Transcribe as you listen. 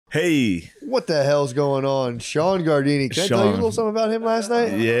Hey. What the hell's going on? Sean Gardini. Can I tell you a little something about him last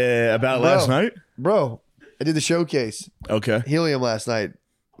night? Yeah, about last night? Bro, I did the showcase. Okay. Helium last night.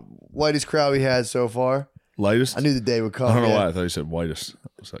 Whitest crowd we had so far. Lightest? I knew the day would come. I don't know why I thought you said whitest. I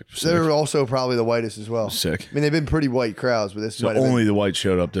was like, sick. They're also probably the whitest as well. Sick. I mean, they've been pretty white crowds, but this So might have only the white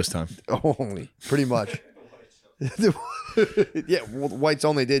showed up this time. been only pretty much. Yeah, well, the whites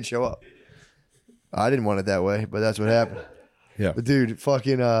only did show up. I didn't want it that way, but that's what happened. Yeah. But dude,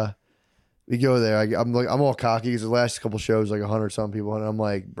 fucking, we go there. I'm all cocky because the last couple shows like 100-something people, and I'm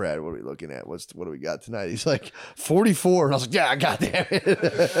like, Brad, what are we looking at? What do we got tonight? He's like 44, and I was like, yeah, goddamn it.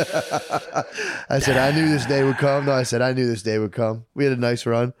 I said I knew this day would come. No, I said I knew this day would come. We had a nice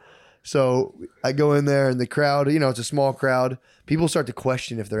run, so I go in there, and the crowd, it's a small crowd. People start to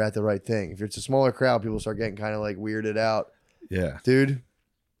question if they're at the right thing. If it's a smaller crowd, people start getting kind of like weirded out. Yeah. Dude,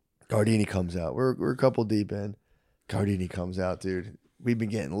 Gardini comes out. We're a couple deep in. Gardini comes out, dude. We've been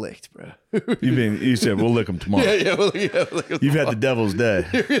getting licked, bro. You said we'll lick them tomorrow. You've had the devil's day.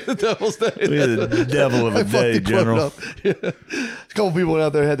 The devil's day. We had the devil of a day, General. Yeah. A couple people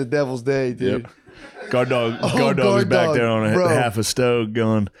out there had the devil's day, dude. Yep. Guard dog is back there on half a stove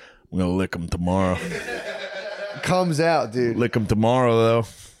going, we're going to lick them tomorrow. Comes out, dude. Lick them tomorrow, though.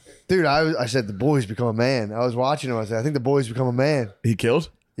 Dude, I said, the boy's become a man. I was watching him. I said, I think the boy's become a man. He killed?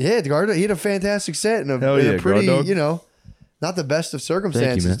 Yeah, the guard, he had a fantastic set and a pretty, not the best of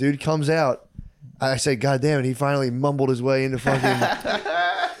circumstances, dude. Comes out. I said, God damn it. He finally mumbled his way into fucking.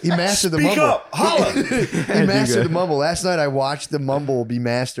 He mastered the mumble. Speak up. Holla. He mastered the mumble. Last night I watched the mumble be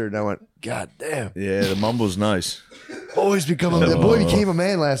mastered and I went, God damn. Yeah, the mumble's nice. Boy became a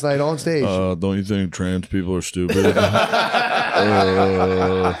man last night on stage. Don't you think trans people are stupid? Dude,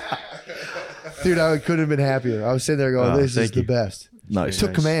 I couldn't have been happier. I was sitting there going, this is the best. Nice.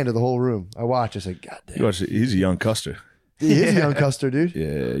 Took command of the whole room. I watched. I said, God damn. He's a young Custer. He is a young Custer, dude.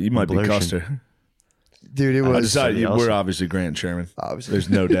 Yeah, you might be Custer. Dude, it was. We're obviously Grant Sherman. Obviously. There's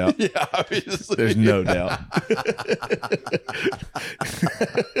no doubt. Yeah, obviously. There's no doubt.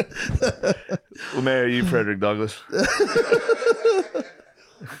 Lemaire, you Frederick Douglass.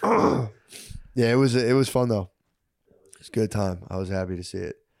 Yeah, it was fun though. It's a good time. I was happy to see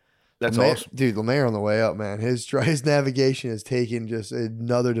it. That's awesome. Dude, Lemaire on the way up, man. His navigation has taken just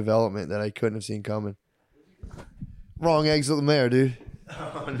another development that I couldn't have seen coming. Wrong exit Lemaire, dude.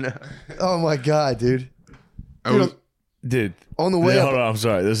 Oh, no. Oh, my God, dude. Dude. On the way up. Hold on, I'm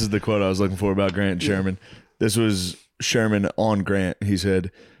sorry. This is the quote I was looking for about Grant Sherman. This was Sherman on Grant. He said,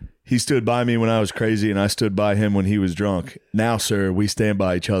 he stood by me when I was crazy and I stood by him when he was drunk. Now, sir, we stand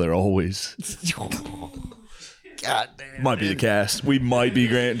by each other always. God damn. Might be the cast. We might be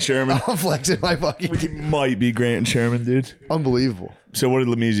Grant and Sherman. I'm flexing my fucking. We might be Grant and Sherman, dude. Unbelievable. So what did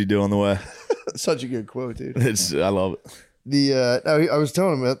Lemezi do on the way? Such a good quote, dude. I love it. I was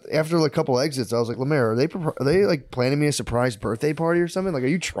telling him after a couple exits, I was like, Lemaire, are they like planning me a surprise birthday party or something? Like, are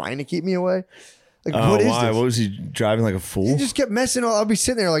you trying to keep me away? Like, what is why? this? What was he driving like a fool? He just kept messing. I'll be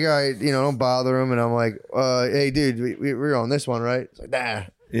sitting there like, all right, don't bother him. And I'm like, hey, dude, we're on this one, right? It's like, nah.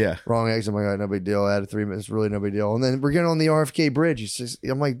 Yeah. Wrong exit. I'm like, all right, no big deal. I had 3 minutes, really no big deal. And then we're getting on the RFK bridge.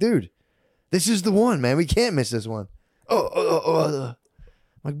 I'm like, dude, this is the one, man. We can't miss this one. I'm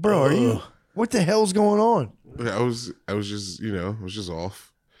like, bro, are you? What the hell's going on? I was just, I was just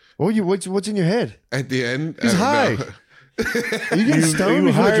off. What's in your head? At the end, he's high. Are you getting stoned?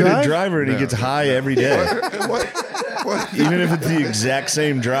 You before hired drive? a driver and he gets high every day. What? Even if it's the exact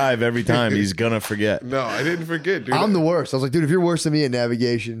same drive every time, he's gonna forget. No, I didn't forget, dude. I'm the worst. I was like, dude, if you're worse than me at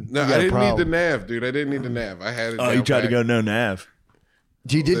navigation, no, I didn't need the nav, dude. I didn't need the nav. I had it. Oh, you tried to go no nav.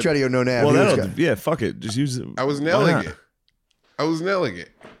 He did try to go no nav. Well, fuck it. Just use it. I was nailing it.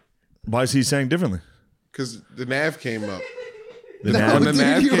 Why is he saying differently? Because the nav came up. The nav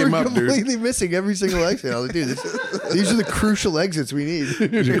came up, completely missing every single exit. I was like, dude, these are the crucial exits we need.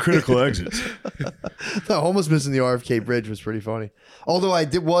 These are critical exits. No, almost missing the RFK bridge was pretty funny. Although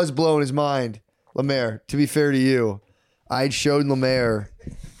was blowing his mind. Lemaire, to be fair to you, I'd showed Lemaire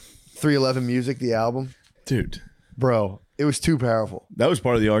 311 Music, the album. Dude. Bro, it was too powerful. That was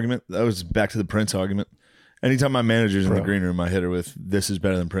part of the argument. That was back to the Prince argument. Anytime my manager's in the green room, I hit her with, this is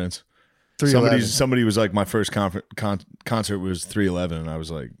better than Prince. Somebody was like, my first concert was 311, and I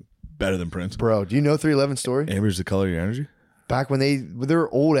was like, better than Prince. Bro, do you know 311's story? Amber's The Color of Your Energy? Back when their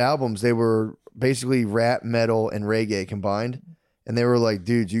old albums, they were basically rap, metal, and reggae combined. And they were like,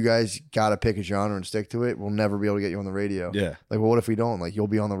 dude, you guys got to pick a genre and stick to it. We'll never be able to get you on the radio. Yeah. Like, well, what if we don't? Like, you'll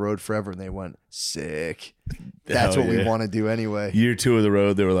be on the road forever. And they went, sick. That's what we want to do anyway. Year 2 of the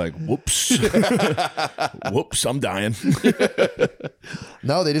road, they were like, whoops. Whoops, I'm dying.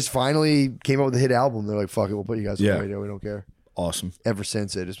 No, they just finally came up with a hit album. They're like, fuck it, we'll put you guys on the radio. We don't care. awesome. Ever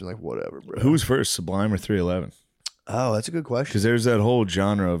since, they just been like, whatever, bro. Who was first, Sublime or 311? Oh, that's a good question. Because there's that whole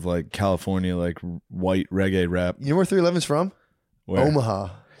genre of like California, like white reggae rap. You know where 311's from? Where? Omaha.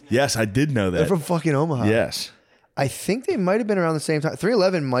 Yes, I did know They're that. from fucking Omaha. Yes. I think they might have been around the same time.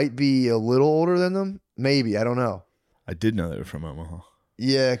 311 might be a little older than them. Maybe. I don't know. I did know they were from Omaha.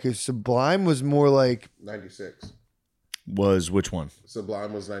 Yeah, because Sublime was more like 96. Was which one?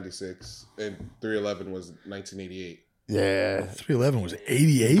 Sublime was 96, and 311 was 1988. yeah, 311 was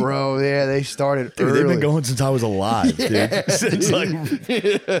 88? bro. Yeah, they started Dude, early. they've been going since I was alive, Yeah, dude. Since like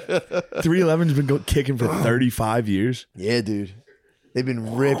 311's been kicking for 35 years. Yeah, dude. They've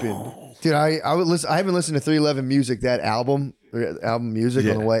been ripping. Dude, I would listen. I haven't listened to 311 Music, that album music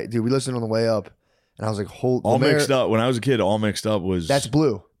Yeah. on the way. Dude, we listened on the way up, and I was like, "Hold." All Mixed Up. When I was a kid, All Mixed Up was That's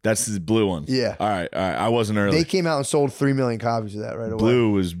Blue. That's the blue one. Yeah. All right. I wasn't early. They came out and sold 3 million copies of that right away.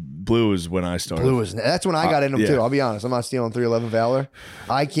 Blue was when I started. Blue was that's when I got into them yeah. too. I'll be honest. I'm not stealing 311 Valor.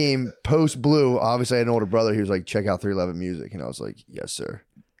 I came post Blue. Obviously, I had an older brother. He was like, "Check out 311 Music," and I was like, "Yes, sir."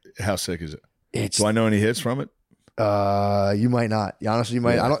 How sick is it? It's Do I know any hits from it? you might not. Honestly, you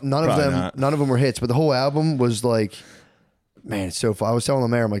might. Yeah, I don't. None of probably them. not. None of them were hits. But the whole album was like, man, it's so fun. I was telling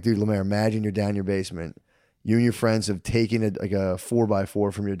Lemaire, I'm like, dude, Lemaire, imagine you're down in your basement. You and your friends have taken a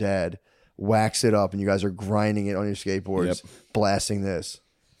 4x4 from your dad, wax it up, and you guys are grinding it on your skateboards, blasting this.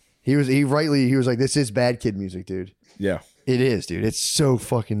 He was like, this is bad kid music, dude. Yeah. It is, dude. It's so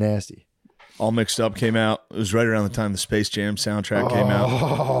fucking nasty. All Mixed Up came out. It was right around the time the Space Jam soundtrack came out.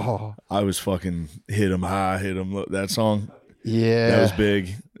 Oh, I was fucking hit 'em high, hit 'em low. That song, yeah. that was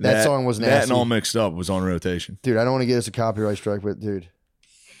big. That song was That nasty. and All Mixed Up was on rotation. Dude, I don't want to get us a copyright strike, but dude.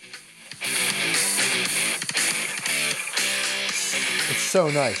 It's so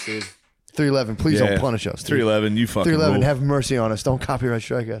nice, dude. 311, please don't punish us. Dude. 311, you fucking 311, rule. have mercy on us. Don't copyright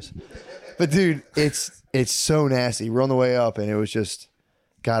strike us. But dude, it's so nasty. We're on the way up, and it was just,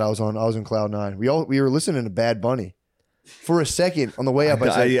 God, I was on cloud nine. We were listening to Bad Bunny for a second on the way up. I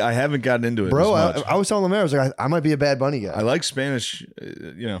said, I haven't gotten into it, bro, as much. I was telling Lemaire, I was like, I might be a Bad Bunny guy. I like Spanish.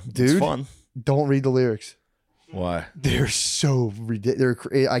 It's Dude. fun. Don't read the lyrics. Why? They're so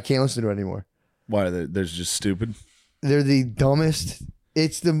ridiculous. I can't listen to it anymore. Why? They're just stupid. They're the dumbest.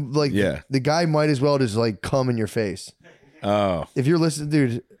 It's the the guy might as well just like come in your face. Oh, If you're listening,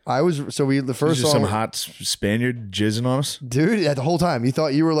 dude, the first just song, some hot Spaniard jizzing on us. dude, at the whole time you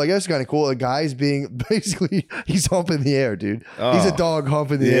thought you were like, that's kind of cool. The guy's being basically he's humping the air, dude. He's a Oh. dog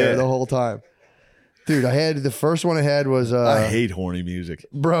humping the air the whole time. Dude, the first one I had was I hate horny music.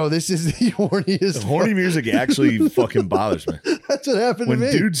 bro, this is the horniest. Horny music actually fucking bothers me. That's what happened When to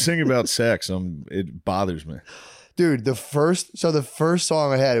me. dudes sing about sex, it bothers me. Dude, the first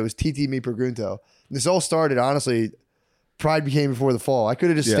song I had, it was TT Me Pregunto. This all started, honestly, Pride became before the fall. I could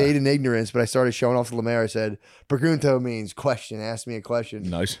have just Yeah. stayed in ignorance, but I started showing off to Lemaire. I said, Pregunto means question. Ask me a question.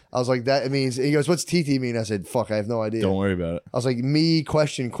 Nice. I was like, that it means, he goes, what's TT mean? I said, fuck, I have no idea. Don't worry about it. I was like, me,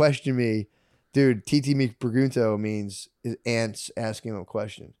 question me. Dude, TT Me Pregunto means his aunt's asking him a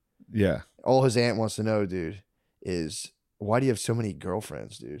question. Yeah. All his aunt wants to know, dude, is why do you have so many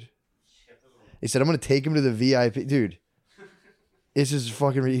girlfriends, dude? He said, I'm going to take him to the VIP. Dude, it's just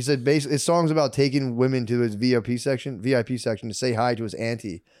fucking, he said, basically, his song's about taking women to his VIP section to say hi to his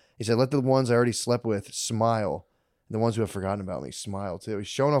auntie. He said, let the ones I already slept with smile. And the ones who have forgotten about me smile too. He's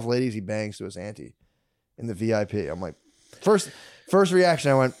showing off ladies he bangs to his auntie in the VIP. I'm like, first reaction,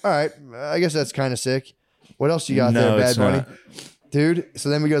 I went, all right, I guess that's kind of sick. What else you got there, Bad it's Bunny? not. Dude, so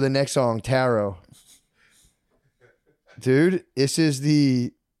then we go to the next song, Tarot. Dude, this is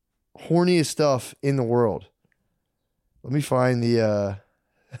the horniest stuff in the world. Let me find the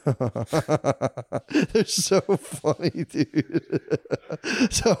they're so funny, dude.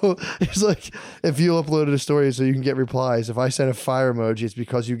 So it's like, if you uploaded a story so you can get replies, if I send a fire emoji, it's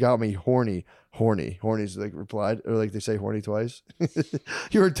because you got me horny. Horny's like replied, or like they say horny twice.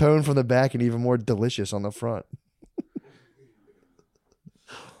 You're toned from the back and even more delicious on the front.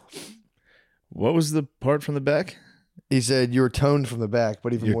 What was the part from the back? He said you were toned from the back,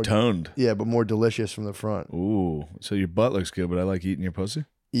 but even You're more toned. Yeah, but more delicious from the front. Ooh, so your butt looks good, but I like eating your pussy.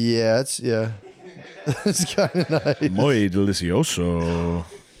 Yeah, it's kind of nice. Muy delicioso.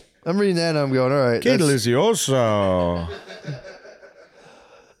 I'm reading that and I'm going, all right. Que that's- delicioso.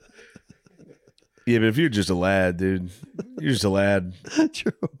 Yeah, but if you're just a lad, dude, you're just a lad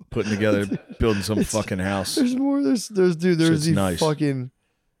True. putting together, building some fucking house. There's more. There's dude. There's Shit's the nice. fucking.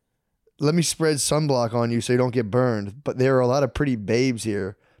 Let me spread sunblock on you so you don't get burned. But there are a lot of pretty babes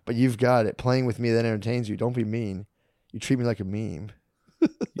here. But you've got it. Playing with me that entertains you. Don't be mean. You treat me like a meme.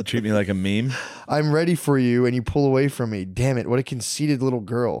 You treat me like a meme. I'm ready for you and you pull away from me. Damn it! What a conceited little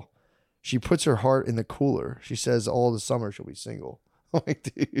girl. She puts her heart in the cooler. She says all the summer she'll be single. I'm like,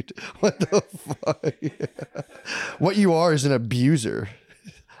 dude, what the fuck? What you are is an abuser.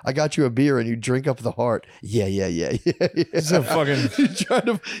 I got you a beer and you drink up the heart. Yeah. It's a fucking.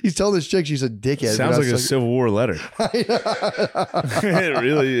 He's telling this chick she's a dickhead. Sounds like a Civil War letter.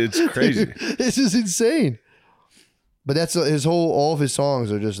 It's crazy. Dude, this is insane. But that's all of his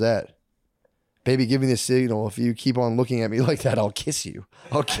songs are just that. Baby, give me the signal. If you keep on looking at me like that, I'll kiss you.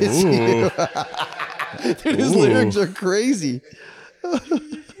 I'll kiss you. Dude, his lyrics are crazy.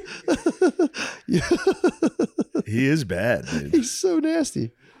 He is bad, dude. He's so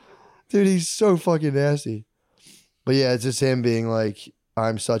nasty. Dude, he's so fucking nasty. But yeah, it's just him being like,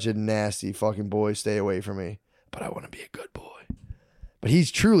 I'm such a nasty fucking boy. Stay away from me. But I want to be a good boy. But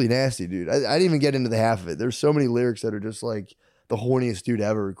he's truly nasty, dude. I didn't even get into the half of it. There's so many lyrics that are just like the horniest dude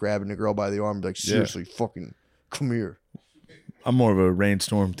ever grabbing a girl by the arm. Like, seriously, fucking come here. I'm more of a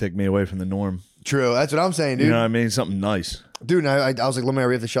rainstorm. Take me away from the norm. True. That's what I'm saying, dude. You know what I mean? Something nice. Dude, and I was like, Lemaire,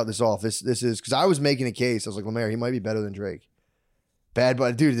 we have to shut this off. This is because I was making a case. I was like, Lemaire, he might be better than Drake. Bad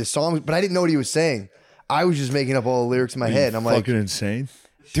Bunny, dude. This song, but I didn't know what he was saying. I was just making up all the lyrics in my head. And I'm like, fucking insane,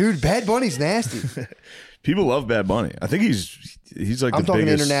 dude. Bad Bunny's nasty. People love Bad Bunny. I think he's like I'm the talking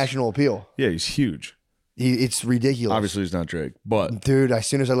biggest international appeal. Yeah, he's huge. It's ridiculous. Obviously, he's not Drake, but dude, as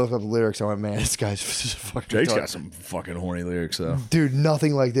soon as I looked up the lyrics, I went, man, this guy's just fucking. Drake's got some fucking horny lyrics though. Dude,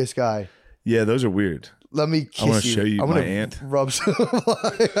 nothing like this guy. Yeah, those are weird. Let me kiss you. I want to show you my aunt. Rub some.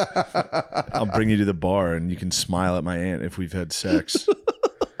 I'll bring you to the bar and you can smile at my aunt if we've had sex.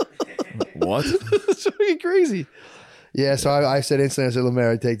 What? It's fucking crazy. Yeah, so I said instantly, I said,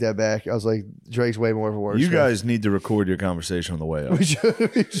 Lemaire, I take that back. I was like, Drake's way more of a word. You guys need to record your conversation on the way up. We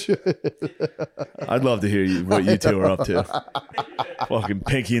should. I'd love to hear what you two are up to. Fucking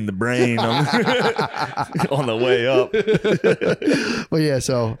pinky in the brain on the way up. Well, yeah,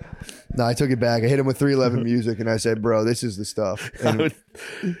 so no, I took it back. I hit him with 311 music and I said, bro, this is the stuff. And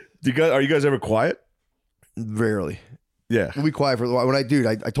are you guys ever quiet? Rarely. Yeah. We'll be quiet for a while. When I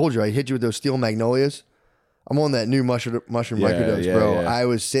told you, I hit you with those Steel Magnolias. I'm on that new mushroom microdose, bro. Yeah. I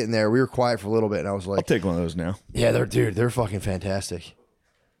was sitting there. We were quiet for a little bit, and I was like, I'll take one of those now. Yeah, they're fucking fantastic.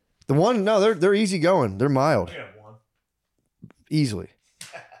 They're easy going. They're mild. I got one. Easily.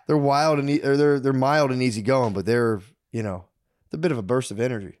 They're wild and they're mild and easy going, but they're a bit of a burst of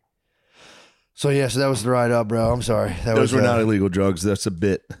energy. So that was the ride up, bro. I'm sorry. Those were not illegal drugs. That's a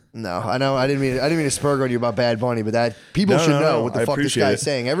bit. No, I know. I didn't mean to spurg on you about Bad Bunny, but that people should know what the fuck this guy's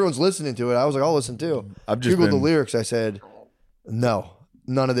saying. Everyone's listening to it. I was like, I'll listen too. I've just Googled the lyrics. I said, no,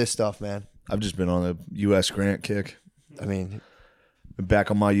 none of this stuff, man. I've just been on a U.S. Grant kick. I mean, back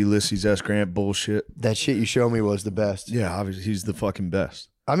on my Ulysses S. Grant bullshit. That shit you showed me was the best. Yeah, obviously he's the fucking best.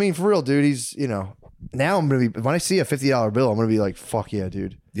 I mean, for real, dude. He's now I'm gonna be when I see a $50 bill, I'm gonna be like, fuck yeah,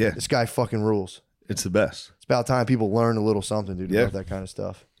 dude. Yeah, this guy fucking rules. It's the best. It's about time people learn a little something, dude, about that kind of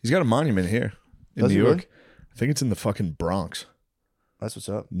stuff. He's got a monument here in New York. Really? I think it's in the fucking Bronx. That's what's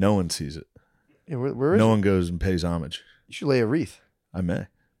up. No one sees it. Yeah, where is no one goes and pays homage. You should lay a wreath. I may.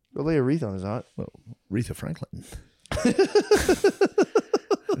 Go lay a wreath on his aunt. Well, Aretha Franklin.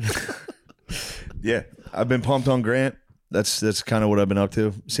 Yeah, I've been pumped on Grant. That's kind of what I've been up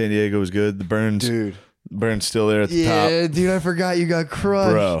to. San Diego was good. The Burns, dude. Burns still there at the top. Yeah, dude, I forgot you got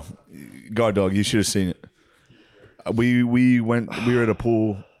crushed, bro. Guard dog, you should have seen it. We were at a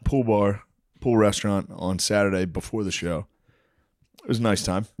pool restaurant on Saturday before the show. It was a nice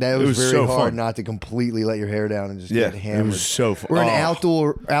time. That was very so hard fun. not to completely let your hair down and just get hammered. It was so fun. We're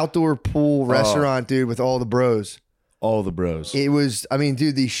an outdoor pool restaurant, dude, with all the bros. All the bros. It was, I mean,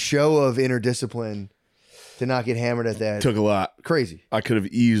 dude, the show of interdiscipline to not get hammered at that took a lot. Crazy. I could have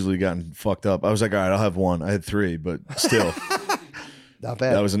easily gotten fucked up. I was like, all right, I'll have one. I had 3, but still. Not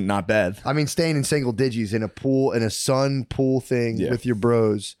bad. That was not bad. I mean, staying in single digits in a pool, in a sun pool thing with your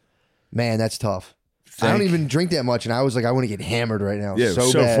bros, man, that's tough. I don't even drink that much, and I was like, I want to get hammered right now. Yeah, it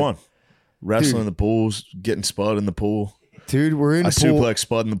was so bad. fun. Wrestling in the pools, getting Spud in the pool. Dude, we're in a pool. suplex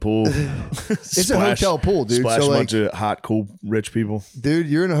Spud in the pool. It's a hotel pool, dude. Splash so a bunch of hot, cool, rich people. Dude,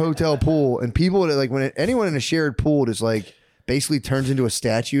 you're in a hotel pool, and people like when anyone in a shared pool just like basically turns into a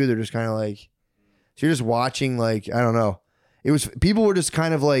statue. They're just kind of like, so you're just watching. Like, I don't know. People were just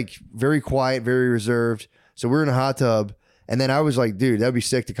kind of like very quiet, very reserved. So we're in a hot tub. And then I was like, dude, that'd be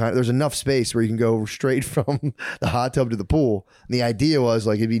sick to there's enough space where you can go straight from the hot tub to the pool. And the idea was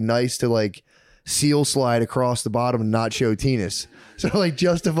like, it'd be nice to like seal slide across the bottom and not show Tennis. So like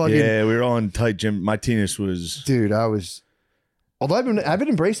just to fucking. Yeah, we were all in tight gym. My Tennis was. Dude, although I've been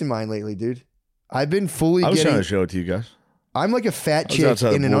embracing mine lately, dude. I've been fully I was trying to show it to you guys. I'm like a fat was chick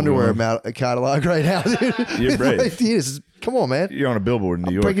outside in of an underwear Wolverine. catalog right now, dude. You're brave. Come on, man. You're on a billboard in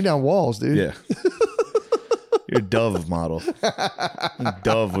New York. Breaking down walls, dude. Yeah. You're a Dove model.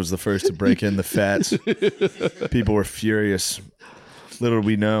 Dove was the first to break in the fats. People were furious. Little did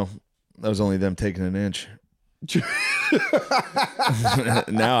we know, that was only them taking an inch.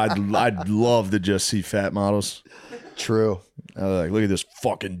 Now I'd love to just see fat models. True. I was like, look at this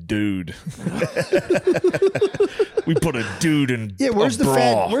fucking dude. We put a dude in where's a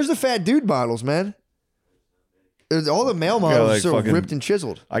bra. Where's the fat dude models, man? All the male models like are so fucking- ripped and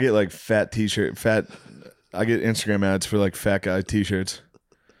chiseled. I get like I get Instagram ads for like fat guy t-shirts.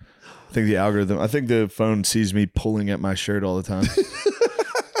 I think the phone sees me pulling at my shirt all the time.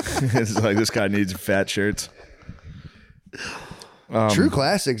 It's like, this guy needs fat shirts. True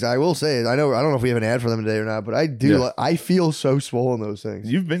classics, I will say. I don't know if we have an ad for them today or not, but I do. Yeah. I feel so swollen those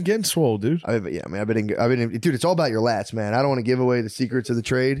things. You've been getting swole, dude. I've been in, dude. It's all about your lats, man. I don't want to give away the secrets of the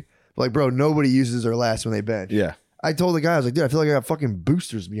trade. But like, bro, nobody uses their lats when they bench. Yeah. I told the guy, I was like, dude, I feel like I got fucking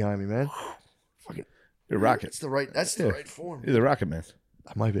boosters behind me, man. Fucking, You're rocking. that's the right form. You're the rocket man.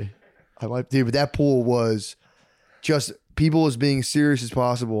 I might be, dude. But that pool was just people as being serious as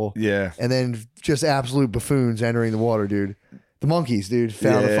possible. Yeah. And then just absolute buffoons entering the water, dude. The monkeys, dude,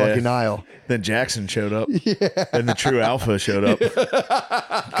 found the fucking Nile. Then Jackson showed up. Yeah. And the true alpha showed up.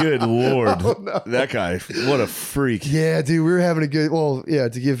 Good Lord. Oh, no. That guy, what a freak. Yeah, dude, we were having a good. Well, yeah,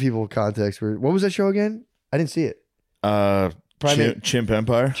 to give people context, what was that show again? I didn't see it. Chimp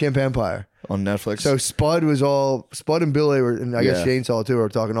Empire Chimp Empire on Netflix. So Spud and Billy were, and I guess Yeah. Shane saw it too. Were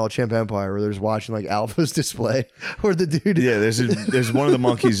talking all Chimp Empire, where they're just watching like Alpha's display, where the dude. Yeah, there's one of the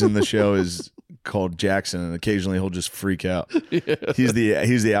monkeys in the show is called Jackson, and occasionally he'll just freak out. Yeah. He's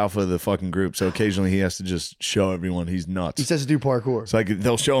the alpha of the fucking group, so occasionally he has to just show everyone he's nuts. He says to do parkour. It's like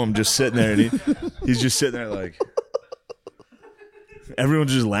they'll show him just sitting there, and he's just sitting there like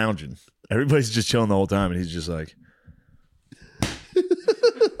everyone's just lounging. Everybody's just chilling the whole time, and he's just like.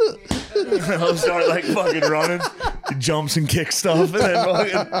 He'll start like fucking running. He jumps and kicks stuff,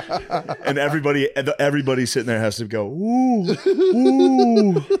 and everybody sitting there has to go, ooh,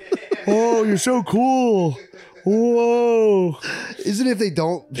 ooh, oh, you're so cool. Whoa. Isn't it if they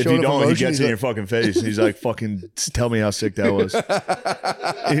don't If show you enough don't, he emotion, gets he's in like- your fucking face. And he's like, fucking tell me how sick that was.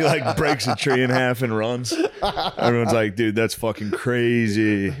 He like breaks a tree in half and runs. Everyone's like, dude, that's fucking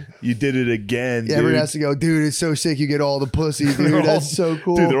crazy. You did it again, dude. Everyone has to go, dude, it's so sick you get all the pussy, dude. That's so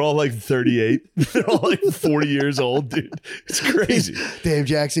cool. Dude, they're all like 38. They're all like 40 years old, dude. It's crazy. Damn,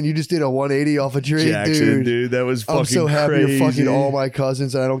 Jackson, you just did a 180 off a tree, Jackson, dude, that was fucking I'm so happy crazy. you're fucking all my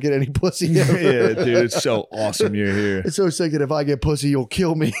cousins and I don't get any pussy ever. Yeah, dude, it's so awesome you're here. It's so sick that if I get pussy, you'll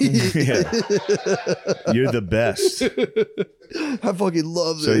kill me. Yeah. You're the best. I fucking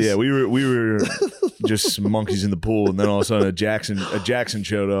love this. So yeah, we were just monkeys in the pool, and then all of a sudden a Jackson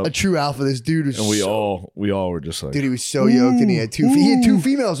showed a up, true alpha. This dude was and we all were just like, dude, he was so yoked, and he had two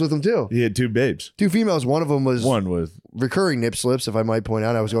females with him too. he had two babes. Two females. One of them was One with recurring nip slips, if I might point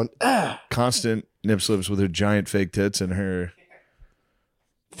out. I was going, constant nip slips with her giant fake tits and her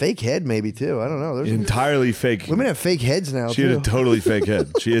fake head maybe too. I don't know. There's entirely fake. women have fake heads now She too. had a totally fake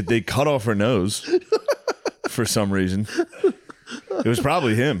head. They cut off her nose for some reason. It was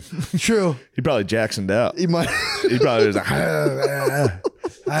probably him. True. He probably Jacksoned out. He might. He probably was like,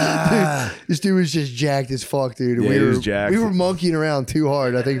 This dude was just jacked as fuck, dude. Yeah, he was jacked. We were monkeying around too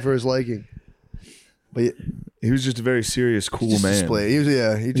hard, I think, for his liking. But he was just a very serious, cool just man. displayed. He was,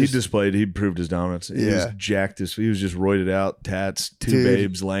 yeah. He He just displayed. He proved his dominance. He was Yeah. jacked. He was just roided out, tats, two Dude.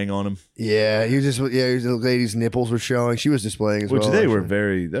 babes laying on him. yeah. He was just the lady's nipples were showing. She was displaying as Which well. they were actually.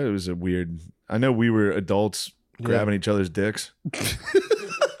 very. That was a weird. I know we were adults grabbing each other's dicks,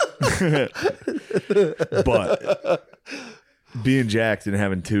 but being jacked and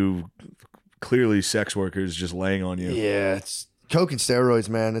having two clearly sex workers just laying on you. Yeah, it's coke and steroids,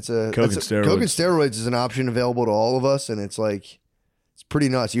 man. Coke and steroids is an option available to all of us, and it's like it's pretty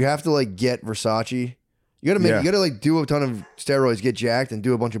nuts. You have to like get Versace. You gotta like do a ton of steroids, get jacked, and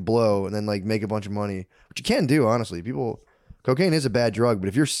do a bunch of blow, and then like make a bunch of money, which you can do. Honestly, cocaine is a bad drug, but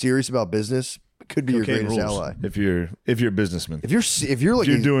if you're serious about business, it could be Cocaine your greatest rules. ally. If you're a businessman, If you're like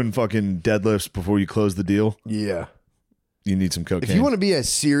if you're doing fucking deadlifts before you close the deal, yeah, you need some cocaine. if you want to be as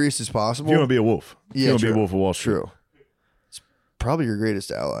serious as possible, If you want to be a wolf, Yeah, you want to be true. a wolf of Wall Street. true. It's probably your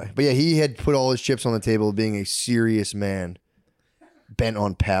greatest ally. But yeah, he had put all his chips on the table of being a serious man, bent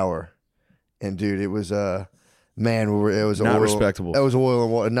on power. And dude, it was man, it was Not oil. respectable. That was oil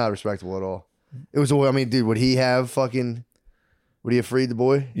and water. Not respectable at all. It was oil. I mean, dude, would he have fucking? Would he have freed the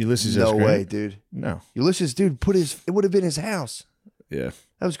boy? Ulysses S. No Grant? way, dude. No. Ulysses, dude, it would have been his house. Yeah.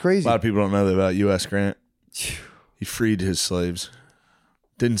 That was crazy. A lot of people don't know that about U.S. Grant. He freed his slaves.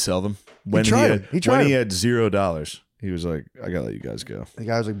 Didn't sell them. He tried when he had $0, he was like, I gotta let you guys go. The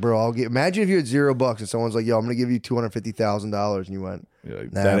guy was like, bro, imagine if you had $0 and someone's like, yo, I'm gonna give you $250,000, and you went,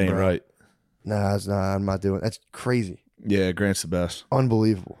 Like, nah, that ain't bro. right. Nah, I'm not doing it. That's crazy. Yeah, Grant's the best.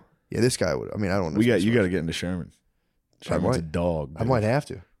 Unbelievable. Yeah, this guy would. I mean, I don't know. You got to get into Sherman. Sherman's a dog. Dude. I might have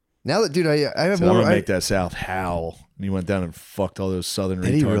to. Now that, dude, I have so more. I'm gonna make that South howl. And he went down and fucked all those Southern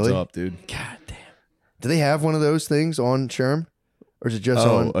Did he retards really? up, dude. God damn. Do they have one of those things on Sherm? Or is it just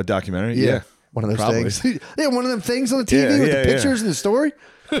on a documentary? Yeah. One of those probably. things. They have one of them things on the TV with the pictures and the story.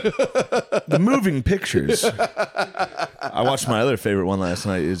 The moving pictures. I watched my other favorite one last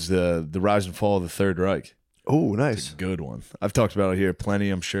night is the Rise and Fall of the Third Reich. Oh, nice. Good one. I've talked about it here plenty,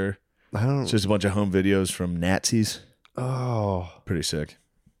 I'm sure. It's just a bunch of home videos from Nazis. Oh. Pretty sick.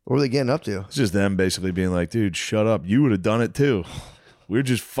 What were they getting up to? It's just them basically being like, dude, shut up. You would have done it too. We're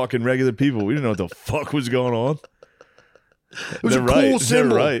just fucking regular people. We didn't know what the fuck was going on. It was a cool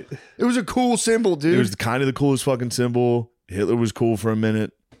symbol. They're right. It was a cool symbol, dude. It was kind of the coolest fucking symbol. Hitler was cool for a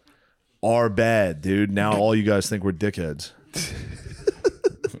minute. Are bad, dude. Now all you guys think we're dickheads.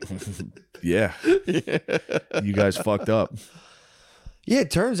 Yeah. You guys fucked up. Yeah,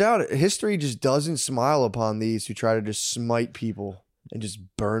 it turns out history just doesn't smile upon these who try to just smite people and just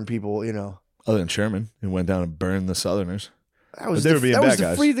burn people, you know. Other than Sherman, who went down and burned the Southerners. They were being bad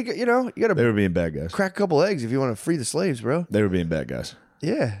guys. You know, you got They to were being bad guys. crack a couple eggs if you want to free the slaves, bro. They were being bad guys.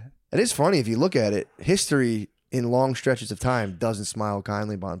 Yeah. It is funny if you look at it. History in long stretches of time doesn't smile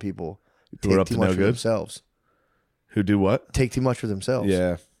kindly upon people who Who are take up too to much no for good? themselves. Who do what? Take too much for themselves.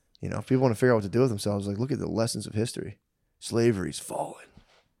 Yeah. You know, if people want to figure out what to do with themselves, like look at the lessons of history. Slavery's fallen.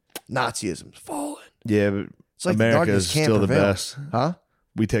 Nazism's fallen. Yeah, but It's like America is the darkness can't still the prevail. best. Huh?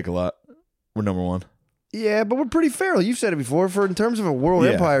 We take a lot. We're number one. Yeah, but we're pretty fair. You've said it before. For in terms of a world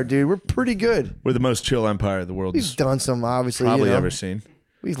Yeah. empire, dude, we're pretty good. We're the most chill empire the world's We've done some, obviously, probably you know, ever seen.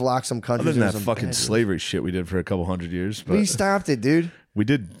 we've locked some countries. Other than into that some fucking bad slavery shit we did for a couple hundred years. But We stopped it, dude. we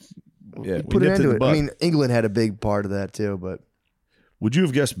did. Yeah, we Put an nipped end in to the it. bud. I mean, England had a big part of that too, but Would you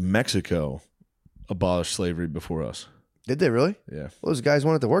have guessed Mexico abolished slavery before us? did they really? Yeah. Well, those guys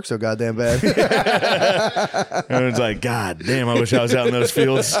wanted to work so goddamn bad. Everyone's like, God damn, I wish I was out in those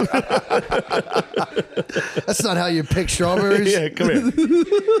fields. That's not how you pick strawberries. Yeah, come here.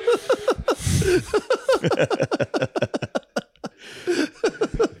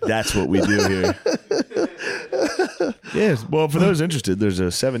 That's what we do here. Yes. Well, for those interested, there's a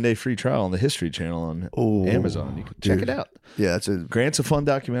 7-day free trial on the History Channel on Amazon. You can check dude. it out. Yeah, that's a Grant's a fun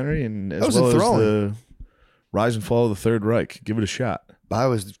documentary, and as was well as enthralling. the Rise and Fall of the Third Reich. Give it a shot. I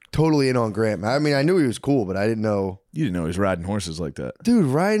was totally in on Grant. I mean, I knew he was cool, but I didn't know. You didn't know he was riding horses like that. Dude,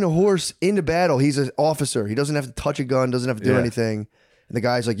 riding a horse into battle. He's an officer. He doesn't have to touch a gun, doesn't have to do Yeah. anything. And the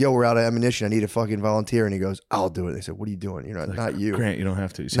guy's like, yo, we're out of ammunition. I need a fucking volunteer. And he goes, I'll do it. They said, what are you doing? You're not you. Grant, you don't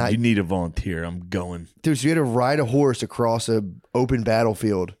have to. He said, Not- you need a volunteer. I'm going. Dude, so you had to ride a horse across a open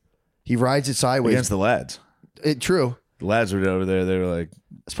battlefield. He rides it sideways. Against the lads. True. The lads were over there. They were like,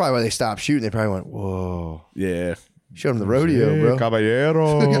 That's probably why they stopped shooting. They probably went, whoa. yeah. Showed him the rodeo, bro.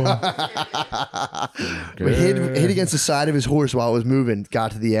 Caballero. We hit against the side of his horse while it was moving,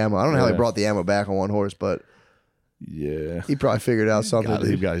 got to the ammo. I don't know how he Yeah. brought the ammo back on one horse, but Yeah. he probably figured out something.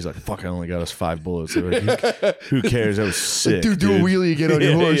 God, he's like, fuck, I only got us 5 bullets. They were like, who cares? That was sick. Dude, do a wheelie again on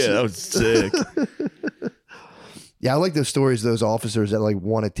your horse. Yeah, that was sick. Yeah, I like those stories of those officers that like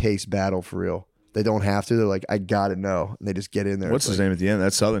want to taste battle for real. They don't have to. They're like, I gotta know. And they just get in there. What's It's his name at the end?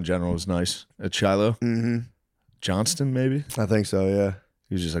 That Southern general was nice. At Shiloh? Mm-hmm. Johnston, maybe? I think so, yeah.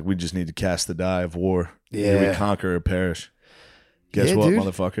 He was just like, we just need to cast the die of war. Either Yeah. we conquer or perish. Guess Yeah, what, dude.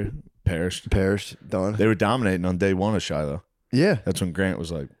 motherfucker? Perished. Perished, done. They were dominating on day 1 of Shiloh. Yeah. That's when Grant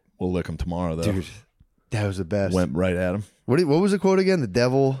was like, we'll lick them tomorrow, though. Dude, that was the best. Went right at him. What was the quote again? The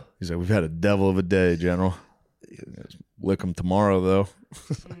devil. He's like, we've had a devil of a day, General. Lick them tomorrow, though.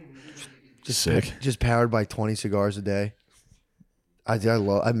 Just sick. Just powered by 20 cigars a day. I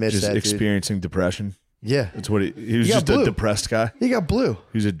miss Just that, dude. experiencing depression. Yeah. That's what he was He got just blue. a depressed guy. He got blue.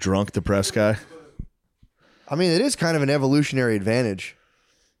 He was a drunk, depressed guy. I mean, it is kind of an evolutionary advantage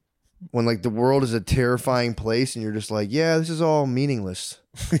when like the world is a terrifying place and you're just like, yeah, this is all meaningless.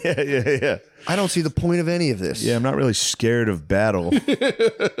 Yeah. I don't see the point of any of this. Yeah, I'm not really scared of battle.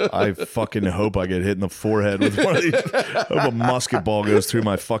 I fucking hope I get hit in the forehead with one of these. I hope a musket ball goes through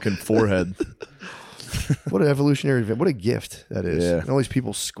my fucking forehead. What an evolutionary event. What a gift that is. Yeah. And all these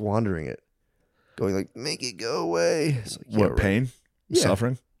people squandering it. Going like, make it go away. It's like, yeah, What, right. pain? Yeah.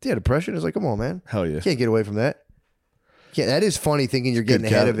 Suffering? Yeah, depression is like, come on, man. Hell yeah. You can't get away from that. Yeah, that is funny thinking you're getting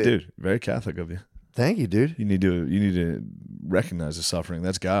ahead of it. Dude, very Catholic of you. Thank you, dude. You need to recognize the suffering.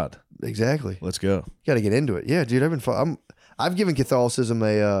 That's God. Exactly. Let's go. You got to get into it. Yeah, dude. I've given Catholicism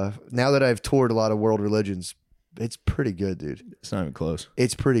a. Now that I've toured a lot of world religions, it's pretty good, dude. It's not even close.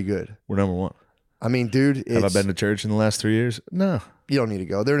 It's pretty good. We're number one. I mean, dude. Have I been to church in the last 3 years? No. You don't need to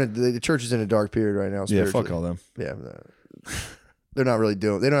go. The church is in a dark period right now. Yeah, fuck all them. Yeah, they're not really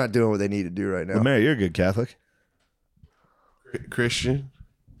doing. They're not doing what they need to do right now. But Mary, you're a good Catholic. Christian.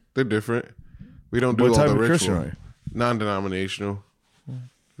 They're different. We don't do What all type the of ritual. Christian are you? Non-denominational.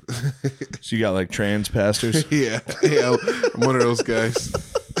 So you got like trans pastors? Yeah, I'm one of those guys.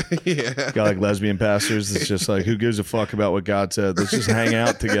 Yeah. Got like lesbian pastors. It's just like, who gives a fuck about what God said? Let's just hang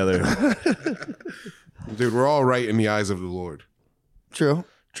out together. Dude, we're all right in the eyes of the Lord. True.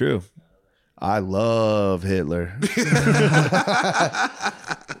 True. I love Hitler.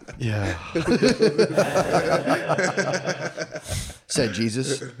 Yeah. Said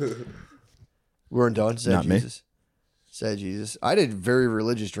Jesus. We're done. Said Not me. Jesus. Said Jesus. I did a very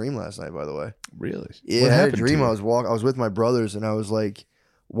religious dream last night, by the way. Really? Yeah, What I had a happened to dream. you? I was with my brothers, and I was like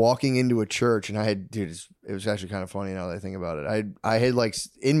walking into a church, and it was actually kind of funny now that I think about it. I had like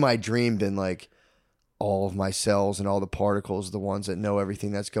in my dream been like all of my cells and all the particles, the ones that know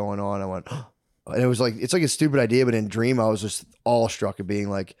everything that's going on. I went, and it was like it's like a stupid idea, but in dream I was just awestruck at being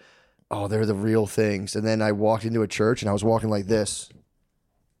like, oh, they're the real things. And then I walked into a church, and I was walking like this,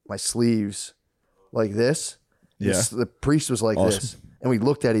 my sleeves like this. Yeah. The priest was like Awesome. this, and we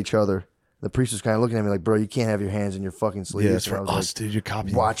looked at each other. The priest was kind of looking at me like, bro, you can't have your hands in your fucking sleeves. Yeah, it's And I for was us, dude. You're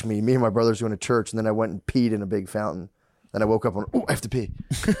copying. watch me. Me and my brothers went to church, and then I went and peed in a big fountain. Then I woke up and, oh, I have to pee.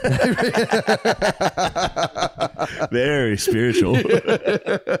 Very spiritual.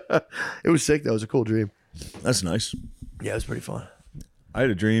 It was sick, though. It was a cool dream. That's nice. Yeah, it was pretty fun. I had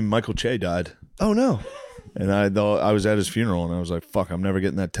a dream Michael Che died. Oh, no. And I thought I was at his funeral, and I was like, fuck, I'm never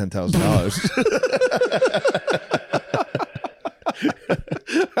getting that $10,000.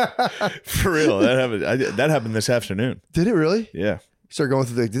 For real. That happened. That happened this afternoon. Did it really? Yeah. Start going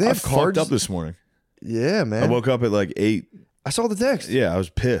through did they I have cards? fucked up this morning. Yeah, man. I woke up at like 8. I saw the text. Yeah, I was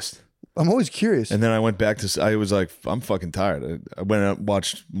pissed. I'm always curious. And then I went back to, I was like, I'm fucking tired. I went out and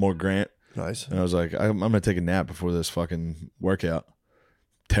watched more Grant, Nice. and I was like, I'm going to take a nap before this fucking workout.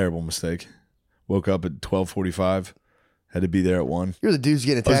 Terrible mistake. Woke up at 12:45. Had to be there at 1. You're the dudes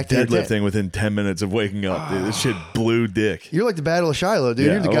getting I was attacked. in the tent. deadlifting within 10 minutes of waking up, dude. This shit blew dick. You're like the Battle of Shiloh, dude.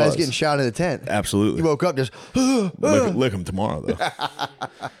 Yeah, You're the I guys was. getting shot in the tent. Absolutely. You woke up just, Lick them tomorrow, though.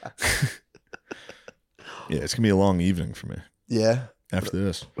 Yeah, it's going to be a long evening for me yeah. after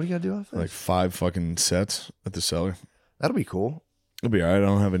this. What do you got to do after Like this? 5 fucking sets at the cellar. That'll be cool. It'll be all right. I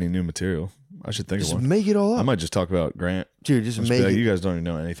don't have any new material. I should think Just of one. make it all I up. might just talk about Grant. Dude, just Just make be like, it. you guys don't even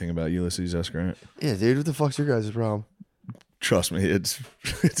know anything about Ulysses S. Grant. Yeah, dude, what the fuck's your guys' problem? Trust me, it's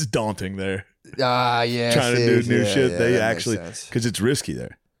daunting there. Ah, yeah. Trying to do new shit. They that actually, makes sense. because it's risky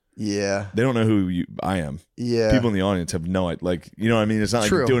there. Yeah. They don't know who I am. Yeah. People in the audience have no idea. Like, you know what I mean? It's not like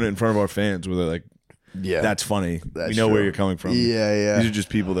True. you're doing it in front of our fans where they're like, yeah. that's funny. That's we know where true. you're coming from. Yeah, These yeah. are just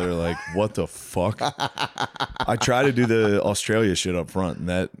people that are like, what the fuck? I try to do the Australia shit up front, and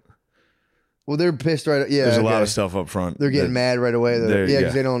that Well, they're pissed right. Yeah. there's a lot okay. of stuff up front. They're getting that- mad right away. they're- Yeah, yeah.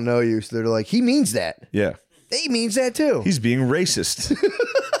 because they don't know you. So they're like, he means that. Yeah. He means that too. He's being racist.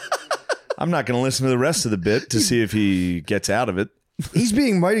 I'm not going to listen to the rest of the bit to see if he gets out of it. He's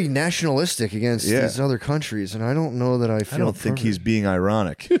being mighty nationalistic against Yeah. these other countries, and I don't know that I feel. I don't think for he's it. being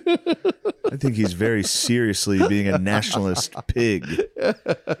ironic. I think he's very seriously being a nationalist pig.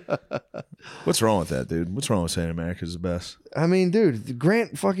 What's wrong with that, dude? What's wrong with saying America's the best? I mean, dude,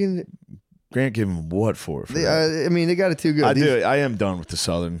 Grant fucking. Grant gave him what for that? I mean, they got it too good. I These- do. I am done with the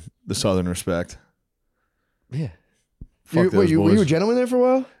southern respect. Yeah. Fuck those Were you a boys. gentleman there for a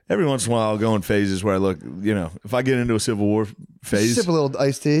while? Every once in a while, I'll go in phases where I look. You know, if I get into a Civil War phase, Sip a little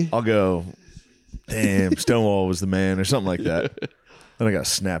iced tea. I'll go, damn, Stonewall was the man, or something like that. Then I got to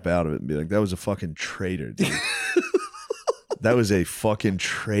snap out of it and be like, that was a fucking traitor, dude. That was a fucking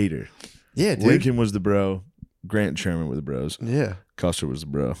traitor. Yeah, dude. Lincoln was the bro. Grant and Sherman were the bros. Yeah. Custer was the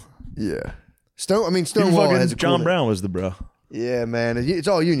bro. Yeah. Stonewall Even fucking has a John cool- Brown was the bro. Yeah, man. It's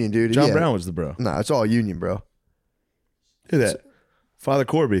all Union, dude. John Yeah. Brown was the bro. Nah, it's all Union, bro. Look at that. Father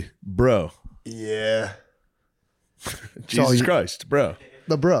Corby, bro. Yeah. Jesus all you- Christ, bro.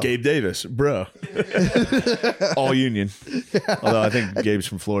 The bro. Gabe Davis, bro. All Union. Although I think Gabe's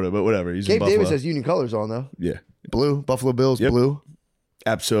from Florida, but whatever. He's in Gabe Buffalo. Davis has Union colors on, though. Yeah, Blue. Buffalo Bills, Yep. blue.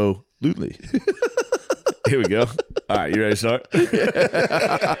 absolutely. Here we go. All right, you ready to start?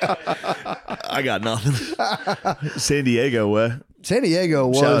 I got nothing. San Diego, what? San Diego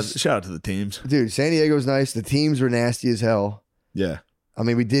was. Shout out to the teams. Dude, San Diego's nice. The teams were nasty as hell. Yeah. I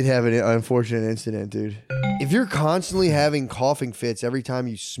mean, we did have an unfortunate incident, dude. If you're constantly having coughing fits every time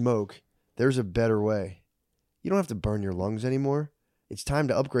you smoke, there's a better way. You don't have to burn your lungs anymore. It's time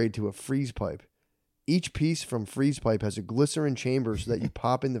to upgrade to a freeze pipe. Each piece from Freeze Pipe has a glycerin chamber so that you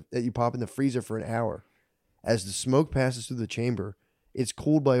pop in the freezer for an hour. As the smoke passes through the chamber, it's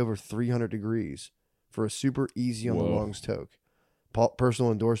cooled by over 300 degrees for a super easy on the lungs toke.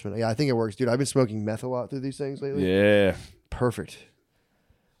 Personal endorsement. Yeah, I think it works, dude. I've been smoking meth a lot through these things lately. Yeah. Perfect.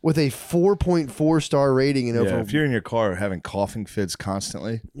 With a 4.4 star rating and over. If you're in your car having coughing fits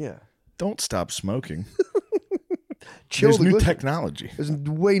constantly, don't stop smoking. There's new technology. There's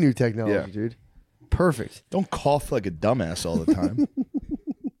way new technology, dude. Perfect. Don't cough like a dumbass all the time.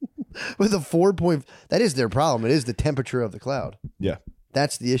 With a 4 point, that is their problem. It is the temperature of the cloud. Yeah.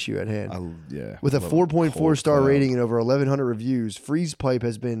 That's the issue at hand. With a 4.4 star rating and over 1,100 reviews, Freeze Pipe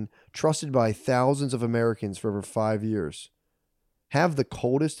has been trusted by thousands of Americans for over 5 years. Have the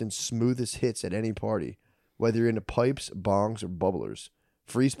coldest and smoothest hits at any party, whether you're into pipes, bongs, or bubblers.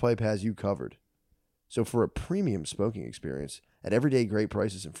 Freeze Pipe has you covered. So for a premium smoking experience at everyday great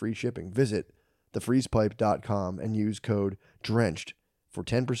prices and free shipping, visit thefreezepipe.com and use code DRENCHED for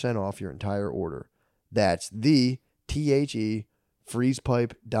 10% off your entire order. That's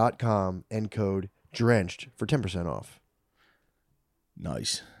freezepipe.com and code DRENCHED for 10% off.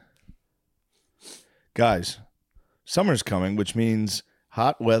 Nice. Guys, summer's coming, which means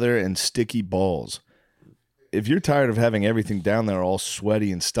hot weather and sticky balls. If you're tired of having everything down there all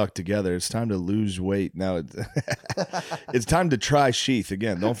sweaty and stuck together, it's time to lose weight. Now, it's time to try Sheath.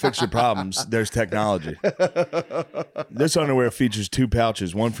 Again, don't fix your problems. There's technology. This underwear features 2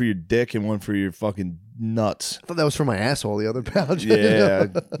 pouches, one for your dick and one for your fucking nuts. I thought that was for my asshole, the other pouch. Yeah.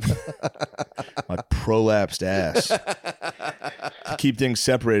 My prolapsed ass. To keep things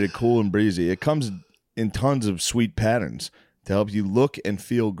separated, cool and breezy. It comes in tons of sweet patterns to help you look and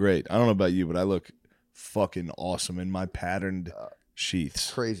feel great. I don't know about you, but I look fucking awesome in my patterned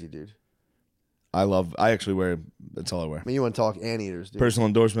sheaths. Crazy, dude. I actually wear, that's all I wear. I mean, you want to talk anteaters, dude. Personal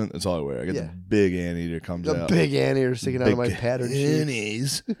endorsement, that's all I wear. I got the big anteater comes out. The big anteater sticking out of my patterned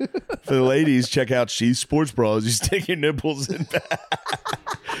sheaths. For the ladies, check out Sheath Sports Bras. You stick your nipples in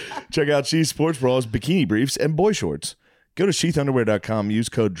back. Check out Sheath Sports Bras, bikini briefs, and boy shorts. Go to sheathunderwear.com, use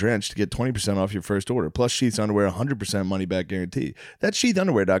code DRENCH to get 20% off your first order. Plus Sheath's underwear, 100% money back guarantee. That's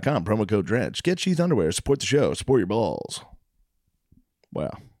sheathunderwear.com, promo code DRENCH. Get Sheath underwear, support the show, support your balls.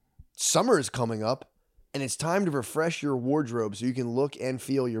 Wow. Summer is coming up, and it's time to refresh your wardrobe so you can look and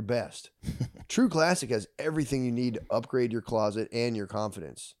feel your best. True Classic has everything you need to upgrade your closet and your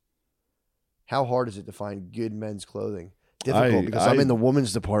confidence. How hard is it to find good men's clothing? Difficult because I'm in the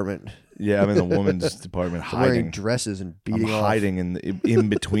women's department. Yeah, I'm in the women's department hiding. Wearing dresses and beating off. Hiding in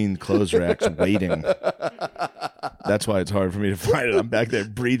between clothes racks waiting. That's why it's hard for me to find it. I'm back there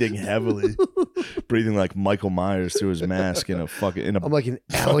breathing heavily. Breathing like Michael Myers through his mask I'm like an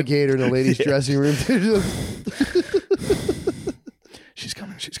alligator in the ladies' dressing room. She's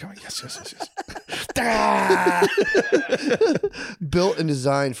coming. Yes. Built and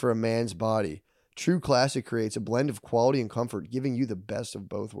designed for a man's body, True Classic creates a blend of quality and comfort, giving you the best of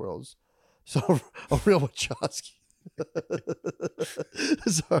both worlds. So, a real Wachowski.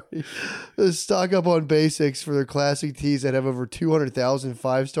 Sorry. Stock up on basics for their classic tees that have over 200,000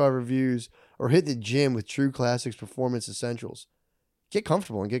 5-star reviews, or hit the gym with True Classic's Performance Essentials. Get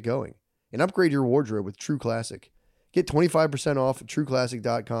comfortable and get going. And upgrade your wardrobe with True Classic. Get 25% off at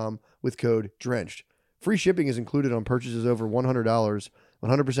trueclassic.com with code DRENCHED. Free shipping is included on purchases over $100.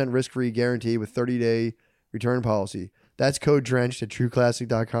 100% risk-free guarantee with 30-day return policy. That's code DRENCHED at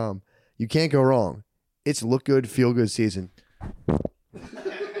trueclassic.com. You can't go wrong. It's look good, feel good season.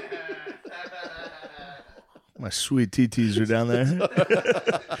 My sweet TTs are down there.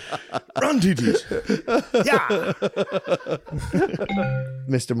 Run, TTs. Yeah.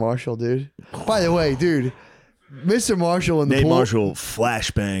 Mr. Marshall, dude. By the way, dude, Mr. Marshall in the Nate pool. Marshall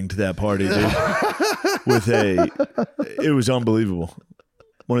flashbanged that party, dude. It was unbelievable.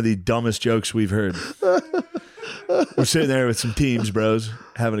 One of the dumbest jokes we've heard. We're sitting there with some teams, bros,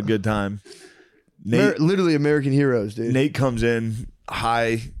 having a good time. Nate, literally American heroes, dude. Nate comes in,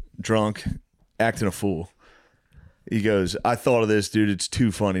 high, drunk, acting a fool. He goes, I thought of this, dude. It's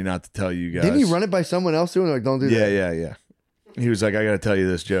too funny not to tell you guys. Didn't he run it by someone else doing like, don't do that? Yeah. He was like, I got to tell you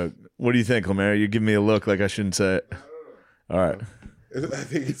this joke. What do you think, Lemaire? You're giving me a look like I shouldn't say it. All right. I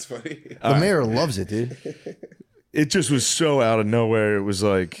think it's funny. Lemaire loves it, dude. It just was so out of nowhere. It was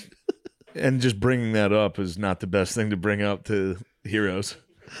like, and just bringing that up is not the best thing to bring up to heroes.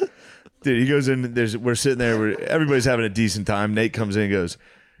 Dude, he goes in, we're sitting there, everybody's having a decent time. Nate comes in and goes,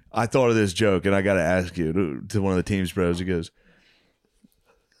 I thought of this joke, and I got to ask you, to one of the team's bros. He goes,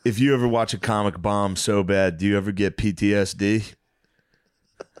 if you ever watch a comic bomb so bad, do you ever get PTSD?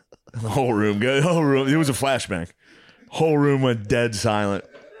 The whole room. It was a flashbang. Whole room went dead silent.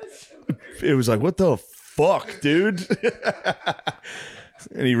 It was like, what the fuck, dude?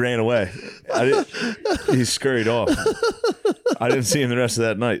 And he ran away. He scurried off. I didn't see him the rest of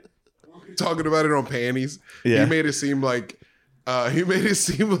that night. Talking about it on Panties. Yeah. He made it seem like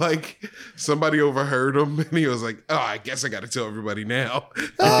somebody overheard him, and he was like, "Oh, I guess I got to tell everybody now."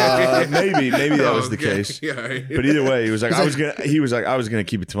 Maybe that was the case. Yeah. But either way, he was like, I was gonna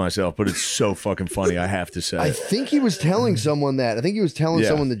keep it to myself. But it's so fucking funny. I have to say. I think he was telling someone that. I think he was telling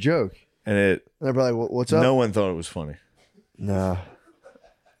someone the joke. And they're probably, "What's up?" No one thought it was funny. No.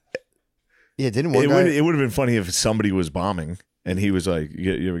 Yeah, didn't one It guy... would have been funny if somebody was bombing and he was like,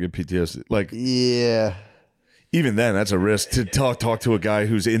 "You ever get PTSD?" Like, yeah. Even then, that's a risk to talk to a guy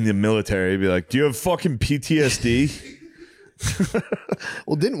who's in the military. Be like, "Do you have fucking PTSD?"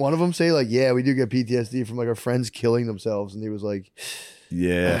 Well, didn't one of them say like, "Yeah, we do get PTSD from like our friends killing themselves," and he was like,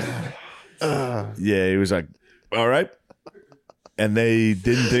 "Yeah, yeah." He was like, "All right," and they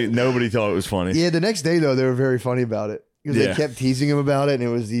didn't think. Nobody thought it was funny. Yeah, the next day though, they were very funny about it because they kept teasing him about it, and it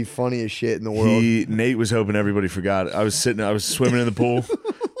was the funniest shit in the world. Nate was hoping everybody forgot. I was swimming in the pool.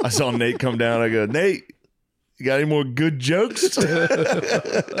 I saw Nate come down. I go, "Nate, you got any more good jokes?"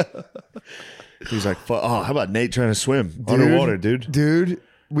 He's like, "Oh, how about Nate trying to swim underwater, dude?" Dude,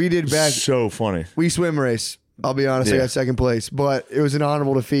 we did back. So funny. We swim race. I'll be honest, I got second place, but it was an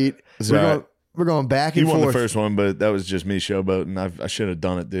honorable defeat. We're going back and forth. He won the first one, but that was just me showboating. I should have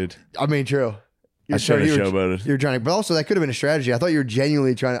done it, dude. I mean, true. I should have showboated. You're trying, but also that could have been a strategy. I thought you were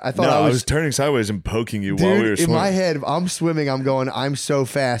genuinely trying. I was turning sideways and poking you while we were swimming. In my head, I'm swimming. I'm going. I'm so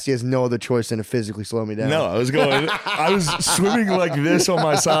fast. He has no other choice than to physically slow me down. No, I was swimming like this on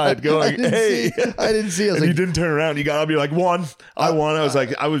my side, going, "Hey!" I didn't see. I was and like, you didn't turn around. You got up. You're like, "Won. I won." I was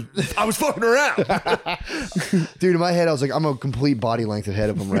like, I was fucking around, dude. In my head, I was like, I'm a complete body length ahead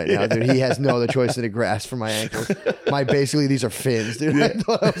of him right now, dude. He has no other choice than to grasp for my ankles. Basically, these are fins, dude. Yeah. I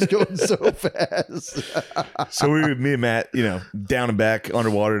thought I was going so fast. So me and Matt, down and back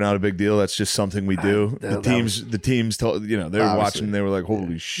underwater, not a big deal. That's just something we do. The teams told, they were watching. They were like,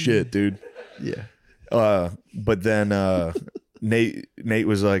 "Holy shit, dude!" Yeah. But then Nate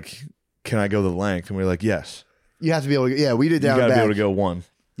was like, "Can I go the length?" And we were like, "Yes." You have to be able to. Yeah, we did down. You got to be be able to go one.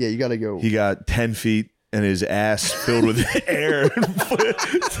 Yeah, you got to go. He got 10 feet. And his ass filled with air.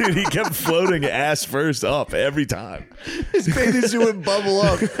 Dude, he kept floating ass first up every time. His bathing suit would bubble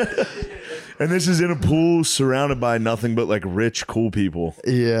up. And this is in a pool surrounded by nothing but like rich, cool people.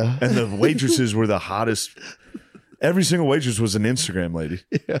 Yeah. And the waitresses were the hottest. Every single waitress was an Instagram lady.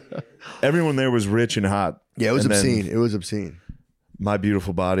 Yeah. Everyone there was rich and hot. Yeah, it was obscene. It was obscene. My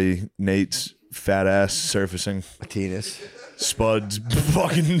beautiful body, Nate's fat ass surfacing. Martinez. Spud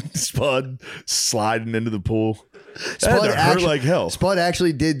sliding into the pool. Spud hurt like hell. Spud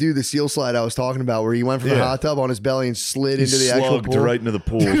actually did do the seal slide I was talking about, where he went from the hot tub on his belly and slid into the actual pool. Right into the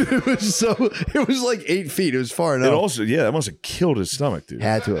pool. It was like 8 feet. It was far enough. It also, that must have killed his stomach, dude.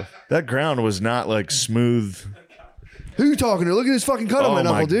 Had to have. That ground was not like smooth. Who you talking to? Look at this fucking cut on my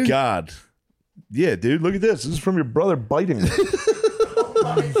knuckle, dude. Oh my God. Yeah, dude, look at this. This is from your brother biting me.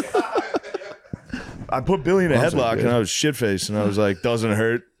 Oh my God. I put Billy in a headlock and I was shit faced and I was like, "Doesn't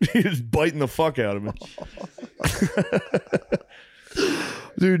hurt." He was biting the fuck out of me.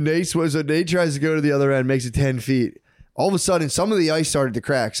 Dude, Nate tries to go to the other end, makes it 10 feet. All of a sudden, some of the ice started to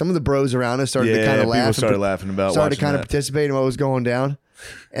crack. Some of the bros around us started to kind of laugh. People started laughing about started to kind of participate in what was going down.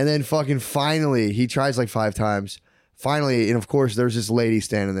 And then fucking finally, he tries like 5 times. Finally, and of course, there's this lady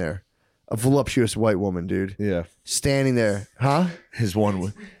standing there. A voluptuous white woman, dude. Yeah. Standing there. Huh? His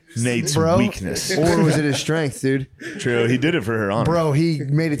one Nate's weakness. Or was it his strength, dude? True. He did it for her honor. Bro, he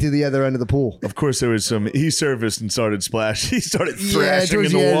made it to the other end of the pool. Of course, there was he surfaced and started splashing. He started thrashing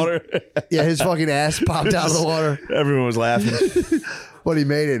in the water. Yeah, his fucking ass popped out of the water. Everyone was laughing. But he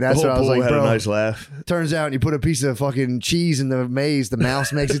made it. And that's what I was like, had bro. A nice laugh. Turns out you put a piece of fucking cheese in the maze, the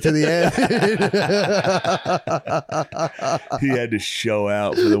mouse makes it to the end. He had to show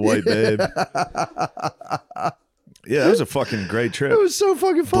out for the white babe. Yeah, that was a fucking great trip. It was so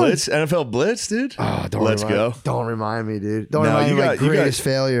fucking fun. Blitz, NFL Blitz, dude. Oh, Let's go. Don't remind me, dude. Don't remind me of my greatest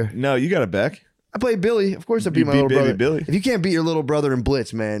failure. No, you got it back. I played Billy. Of course I beat my little brother. Billy. If you can't beat your little brother in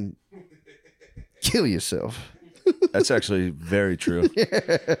Blitz, man, kill yourself. That's actually very true. Yeah.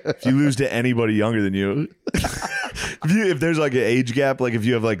 If you lose to anybody younger than you, if there's like an age gap, like if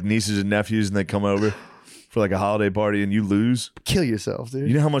you have like nieces and nephews and they come over for like a holiday party and you lose, kill yourself, dude.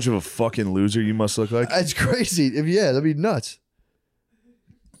 You know how much of a fucking loser you must look like? That's crazy. That'd be nuts.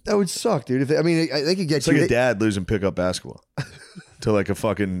 That would suck, dude. They could get it's like a dad losing pickup basketball. to like a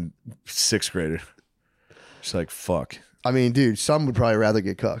fucking 6th grader. Just like, fuck. I mean, dude, some would probably rather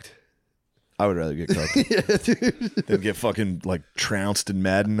get cucked. I would rather get cucked Yeah, dude. than get fucking like trounced in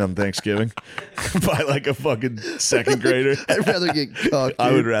Madden on Thanksgiving by like a fucking 2nd grader. I'd rather get cucked. I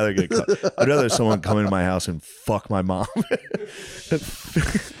dude. would rather get cucked. I'd rather someone come into my house and fuck my mom.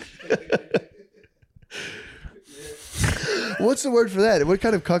 What's the word for that? What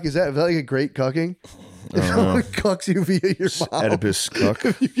kind of cuck is that? Is that like a great cucking? If someone cucks you via your mom. Oedipus cuck.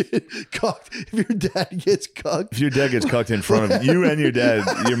 If you get cucked, if your dad gets cucked. If your dad gets cucked in front of you and your dad,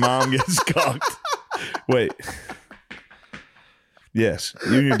 your mom gets cucked. Wait. Yes,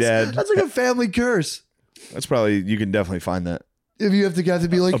 you and your dad. That's like a family curse. That's probably, you can definitely find that. If you have to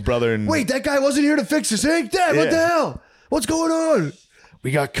be like, A brother and wait, that guy wasn't here to fix the sink? Dad, what Yeah. the hell? What's going on? We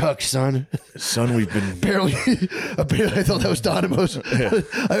got cucked, son. son, we've been Apparently, I thought that was Domino's.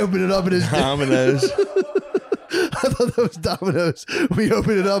 I opened it up and his dominoes. I thought that was Domino's. We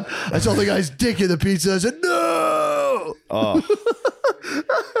opened it up. I saw the guy's dick in the pizza. I said, no. Oh.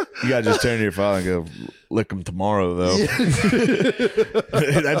 You gotta just turn to your father and go, lick them tomorrow, though. That's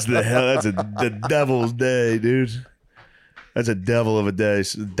the devil's day, dude. That's a devil of a day.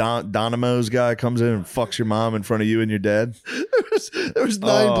 So Dynamos guy comes in and fucks your mom in front of you and your dad. There was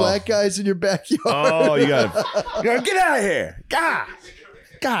 9 black guys in your backyard. Oh, you gotta get out of here. God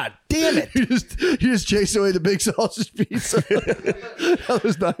damn it. You just chased away the big sausage pizza. That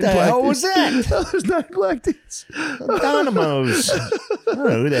was 9 The black hell dudes. was that? That was 9 black dudes. Dynamos. I don't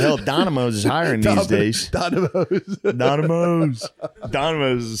know who the hell Dynamos is hiring these days. Dynamos. Dynamos.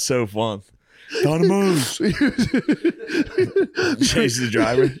 Dynamos is so fun. Dynamos. Chase the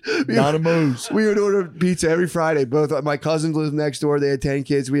driver. Dynamos. We would order pizza every Friday. Both my cousins lived next door. They had 10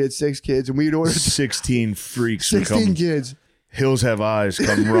 kids. We had 6 kids, and we'd order 16 freaks would 16 come. kids. Hills Have Eyes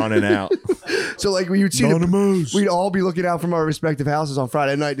come running out. So like we would see Dynamos. we'd all be looking out from our respective houses on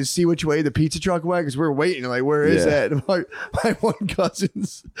Friday night to see which way the pizza truck went because we were waiting. Like, where is Yeah. that? And my one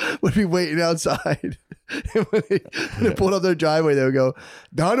cousins would be waiting outside. And when they pulled up their driveway, they would go,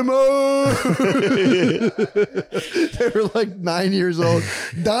 Dynamo! They were like 9 years old.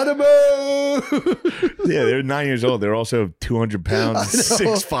 Dynamo! Yeah, they're 9 years old. They're also 200 pounds,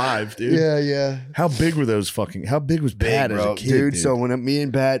 6'5", dude. Yeah. How big were those fucking? How big was Pat as a kid, dude? So when me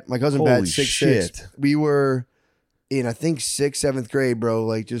and Pat, my cousin Pat, Holy 6'6", shit. we were in I think 6th, 7th grade, bro.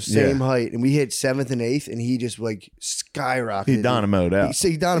 Like just same height, and we hit 7th and 8th, and he just like skyrocketed. He dynamoed out.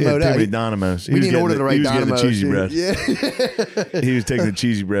 He dynamoed out. Too many dynamos. We didn't order the right He was dynamos. getting the cheesy bread. Yeah. He was taking the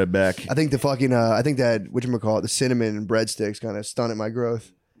cheesy bread back. I think the fucking I think that whatchamacallit, the cinnamon and breadsticks kind of stunted my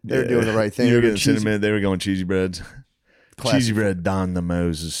growth. They were doing the right thing. You were They were getting cheesy- cinnamon. They were going cheesy breads. Classic. Cheesy bread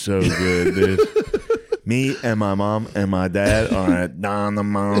Dynamos is so good, dude. Me and my mom and my dad are at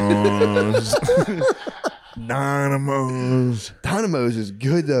Dynamos. Dynamos. Dynamos is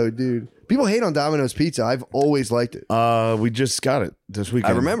good though, dude. People hate on Domino's pizza. I've always liked it. We just got it this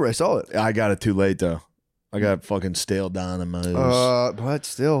weekend. I remember I saw it. I got it too late though. I got fucking stale Dynamos. But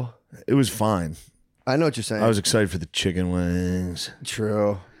still, It was fine. I know what you're saying. I was excited for the chicken wings.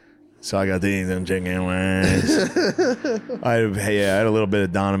 True. So I got to eat them chicken wings. I had a little bit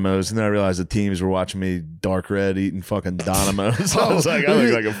of Dynamos, and then I realized the teams were watching me dark red eating fucking Dynamos. I was like, I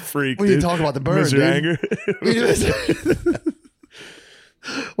look like a freak. We need to dude. talk about the burn, Mr. dude. Anger.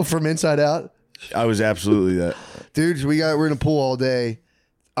 Well, from inside out, I was absolutely that. dude. We're in a pool all day.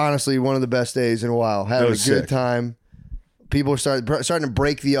 Honestly, one of the best days in a while. Having a good was sick. time. People are starting to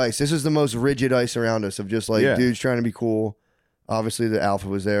break the ice. This is the most rigid ice around us of just like Yeah. dudes trying to be cool. Obviously, the alpha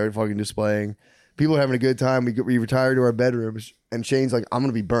was there, fucking displaying. People are having a good time. We retired to our bedrooms, and Shane's like, "I'm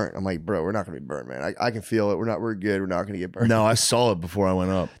gonna be burnt." I'm like, "Bro, we're not gonna be burnt, man. I can feel it. We're good. We're not gonna get burnt." No, I saw it before I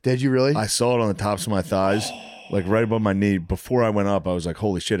went up. Did you really? I saw it on the tops of my thighs, like right above my knee. Before I went up, I was like,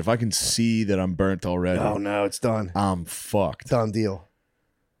 holy shit, if I can see that I'm burnt already, Oh no, it's done. I'm fucked. Done deal.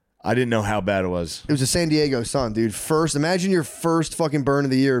 I didn't know how bad it was. It was a San Diego sun, dude. Imagine your first fucking burn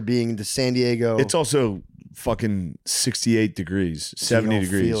of the year being the San Diego. It's also fucking 68 degrees, 70 don't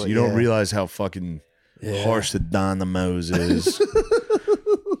degrees. feel it, You don't yeah. realize how fucking harsh the Dynamos is.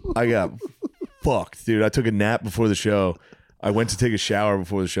 I got fucked, dude. I took a nap before the show. I went to take a shower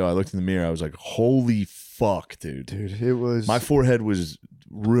before the show. I looked in the mirror. I was like, holy fuck, dude. dude. It was My forehead was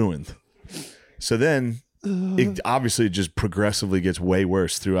ruined. So then it obviously just progressively gets way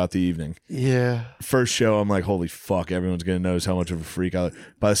worse throughout the evening. yeah. First show, I'm like, holy fuck, everyone's going to notice how much of a freak I look.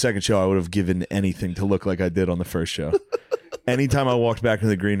 By the second show, I would have given anything to look like I did on the first show. Anytime I walked back into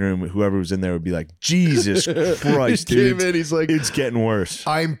the green room, whoever was in there would be like, Jesus Christ, He dude. came in, he's like, It's getting worse.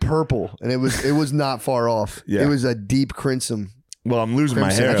 I'm purple, and it was not far off. Yeah. It was a deep crimson. Well, I'm losing my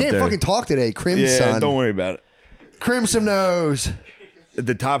Crimson. hair I up can't there. fucking talk today. Crimson. Yeah, don't worry about it. Crimson nose. At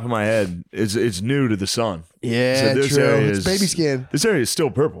the top of my head, it's new to the sun. Yeah, this true. area It's is- baby skin. This area is still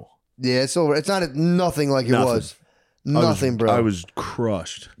purple. Yeah, it's over. It's not nothing like it Nothing. was. Nothing, bro. I was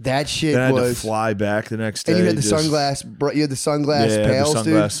crushed. That shit Then I had to was. fly back the next day. And you had the just- sunglass. Bro, you had the sunglass Yeah, pails, the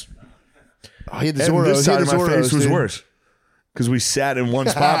sunglass. dude. Oh, he had the And Zorros. this He had side the of my Zorros, face was dude. worse. Because we sat in one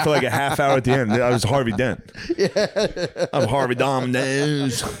spot for like a half hour at the end. I was Harvey Dent. I'm Harvey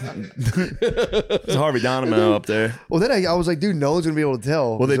Domino's. It's Harvey Domino up there. Well, then I was like, dude, no one's gonna be able to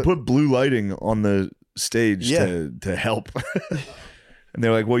tell. Well, they put blue lighting on the stage Yeah. to help. And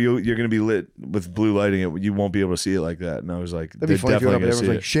they're like, well, you're going to be lit with blue lighting. You won't be able to see it like that. And I was like, That'd be they're funny if you went definitely up and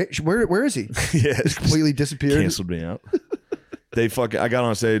going to see everyone's like, where is he? it. Yeah, it's Completely disappeared. canceled me out. I got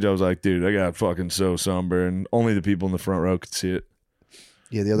on stage. I was like, dude, I got fucking so sunburned. Only the people in the front row could see it.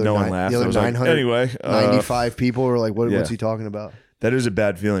 Yeah, the other No one laughed. The I other was like, 995 anyway, people were like, yeah. what's he talking about? that is a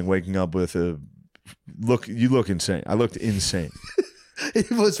bad feeling waking up with a look. You look insane. I looked insane.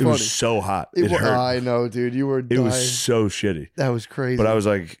 It was It funny. was so hot. It wa- hurt. I know, dude. You were It dying. was so shitty. That was crazy. But I was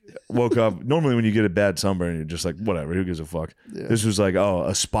like, woke up. Normally, when you get a bad sunburn, you're just like, whatever. Who gives a fuck? Yeah. This was like, oh,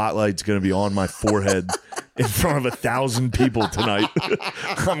 a spotlight's gonna be on my forehead in front of 1,000 people tonight.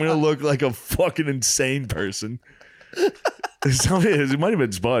 I'm gonna look like a fucking insane person. It might have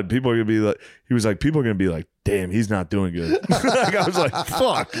been Spud. People are gonna be like, he was like, people are gonna be like, damn, he's not doing good. Like, I was like,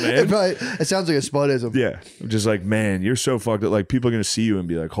 fuck, man. It sounds like a Spudism. Yeah, I'm just like, man, you're so fucked up. Like, people are gonna see you and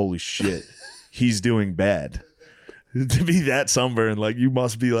be like, holy shit, he's doing bad. To be that sunburned, like, you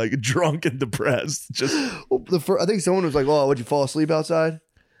must be like drunk and depressed. Just Well, I think someone was like, "Oh, would you fall asleep outside?"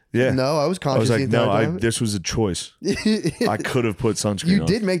 yeah. No, I was I conscious was like, the no, entire time. this was a choice. I could have put sunscreen You on.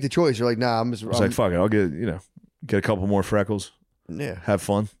 did make the choice. You're like, nah, I'm just. I was like, fuck it, I'll get a couple more freckles, yeah, have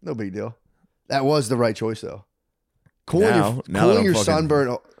fun. no big deal. That was the right choice, though. Cooling Now that cooling I'm your fucking-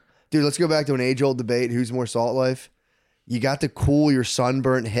 sunburn, dude. Let's go back to an age-old debate: who's more salt life? You got to cool your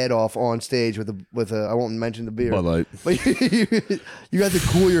sunburnt head off on stage with a. I won't mention the beer, Bud Light. but you got to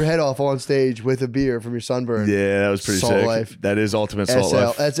cool your head off on stage with a beer from your sunburn. Yeah, that was pretty Salt sick. Life. That is ultimate salt SL,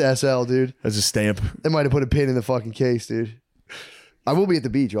 life. that's SL, dude. That's a stamp. They might have put a pin in the fucking case, dude. I will be at the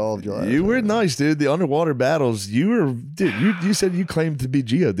beach all of July. You were nice, dude. The underwater battles. You were, dude. You said you claimed to be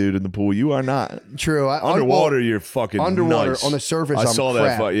Geo, dude, in the pool. You are not. True. Underwater, you're fucking underwater, nice. on the surface, I I'm saw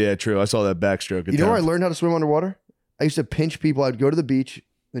crap. that. Yeah, true. I saw that backstroke. You know where I learned how to swim underwater? I used to pinch people. I'd go to the beach,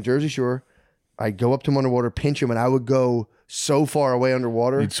 the Jersey Shore. I'd go up to them underwater, pinch them, and I would go so far away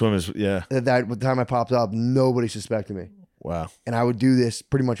underwater You'd swim as yeah. that by the time I popped up, nobody suspected me. Wow. And I would do this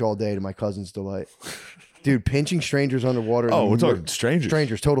pretty much all day to my cousin's delight. Dude, pinching strangers underwater. Oh, we're mur- talking strangers.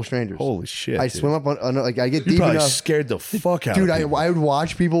 Strangers, total strangers. Holy shit. I dude. swim up on like I get You deep probably enough. scared the fuck out Dude, of I people. would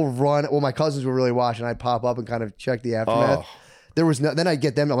watch people run. Well, my cousins would really watch, and I'd pop up and kind of check the aftermath. Oh. There was no. Then I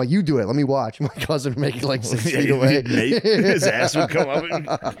get them. I'm like, you do it. Let me watch. My cousin would make it like 6 Yeah, feet away Nate, his ass would come up.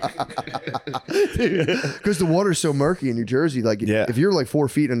 because the water's so murky in New Jersey. Like, Yeah. if you're like 4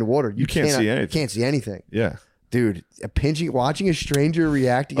 feet underwater, you can't see anything. Can't see anything, Yeah. dude. Watching a stranger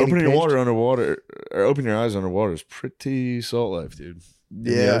react to getting Opening your pinched- water underwater or open your eyes underwater is pretty salt life, dude. In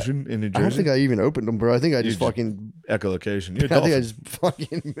the Yeah. ocean in New I don't Jersey. think I even opened them, bro. I think I just just- fucking. Echolocation. You're a I think I dolphin. just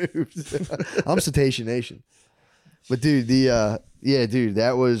fucking moved. I'm Cetacean Nation. But dude, dude,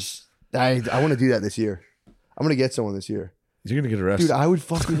 that was. I want to do that this year. I'm gonna get someone this year. You're gonna get arrested. Dude, I would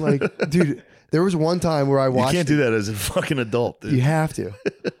fucking like, dude. There was one time where I you watched. can't do that as a fucking adult, dude. You have to.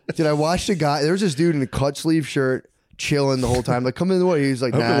 Dude, I watched a guy. There was this dude in a cut sleeve shirt, chilling the whole time. Like, come in the water. He's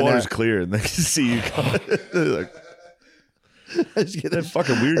like, I hope nah, the water's nah. clear and they can see you coming. They're like, Let's get that the-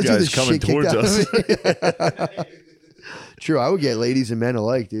 fucking weird let's get guy's the coming shit kicked towards out of us. me. True, I would get ladies and men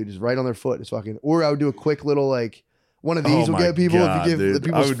alike, dude. Just right on their foot. Just fucking. Or I would do a quick little like. One of these will my get people God, if you give dude. the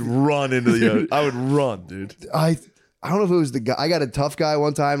people. I would run into the. I would run, dude. I don't know if it was the guy. I got a tough guy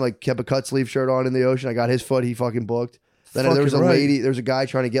one time, like kept a cut sleeve shirt on in the ocean. I got his foot. He fucking booked. Then there was a Fucking right. lady. There was a guy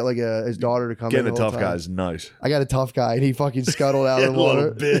trying to get like his daughter to come in. Getting a the whole tough time. guy is nice. I got a tough guy, and he fucking scuttled out of the Little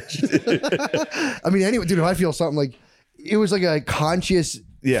water. bitch. I mean, anyway, dude, if I feel something like it was like a conscious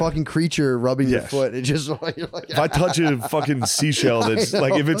Yeah. fucking creature rubbing your Yes. foot. It just like, you're like If I touch a fucking seashell that's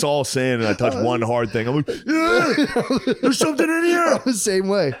like, if it's all sand and I touch one hard thing, I'm like, yeah, there's something in here. I'm the same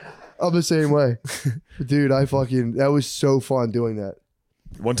way. Dude, that was so fun doing that.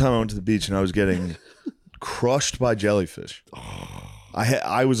 One time I went to the beach and I was getting crushed by jellyfish.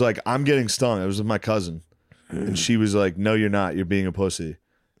 I was like, I'm getting stung. I was with my cousin. And she was like, no, you're not. You're being a pussy.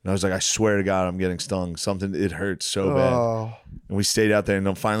 And I was like, I swear to God, I'm getting stung. It hurts so bad. Oh, And we stayed out there, and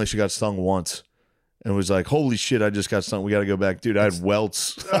then finally she got stung once, and was like, "Holy shit, I just got stung. We got to go back, dude." I had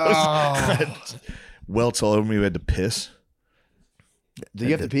welts, I had welts all over me. We had to piss. do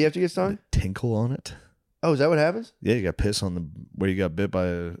you have to pee after you get stung? Tinkle on it. Oh, is that what happens? Yeah, you got piss on the where you got bit by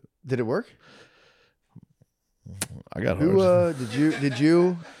a. Did it work? I got Who hard. did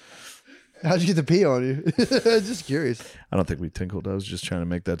you how'd you get the pee on you? Just curious. I don't think we tinkled. I was just trying to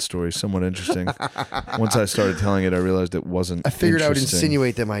make that story somewhat interesting. Once I started telling it, I realized it wasn't. I figured I would interesting.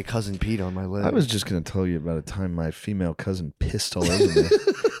 insinuate that my cousin peed on my leg. I was just going to tell you about a time my female cousin pissed all over me.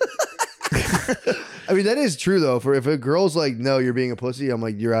 I mean, that is true though. For if a girl's like, "No, you're being a pussy," I'm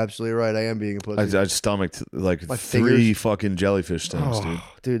like, "You're absolutely right. I am being a pussy." I stomached like My 3 fingers. fucking jellyfish stings, dude.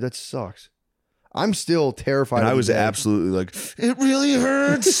 Dude, that sucks. I'm still terrified. And of I the was day. absolutely like, it really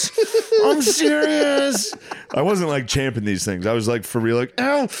hurts. I'm serious. I wasn't like champing these things. I was like, for real, like,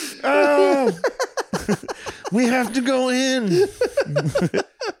 ow, ow. We have to go in.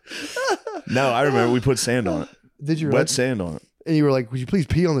 No, I remember we put sand on it. Did you? Wet sand on it. And you were like, "Would you please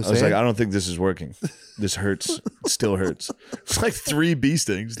pee on the I was sand?" like, I don't think this is working. This hurts. It still hurts. It's like 3 bee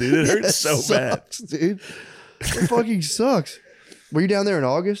stings, dude. It hurts so bad. dude. It fucking sucks. Were you down there in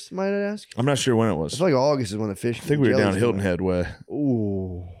August? Might I ask? I'm not sure when it I was. feel like August is when the fish. I think we were down Hilton Head way,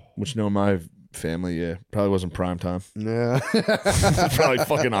 Ooh, which my family, yeah, probably wasn't prime time. yeah. Probably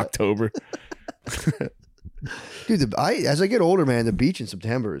fucking October. Dude, as I get older, man, the beach in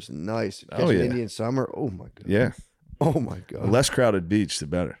September is nice. Oh, Catching yeah. Indian summer. Oh my god. Yeah. Oh my The god. less crowded beach, the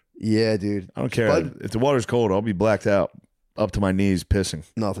better. Yeah, dude. I don't care. But- If the water's cold, I'll be blacked out up to my knees pissing.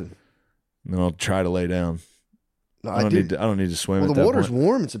 Nothing. And then I'll try to lay down. No, I don't need to swim. Well, at the that water's point.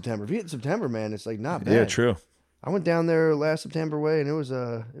 warm in September. If you get in September, man, it's like not bad. Yeah, true. I went down there last September way, and it was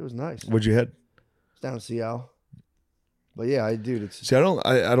nice. Where'd you head? It's down in Seattle. But yeah, dude, it's See, I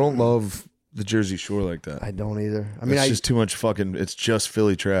don't love the Jersey Shore like that. I don't either. I mean, It's just too much fucking. It's just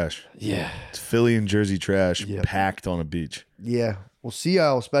Philly trash. yeah, It's Philly and Jersey trash Yep. packed on a beach. yeah. Well,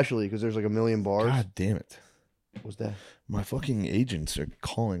 Seattle especially because there's like a million bars. God damn it! What's that? My fucking agents are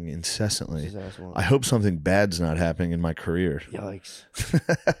calling incessantly. His ass won't- I hope something bad's not happening in my career. Yikes!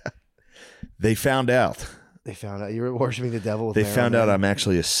 They found out. They found out you were worshiping the devil. With They Marilyn found out Manson. I'm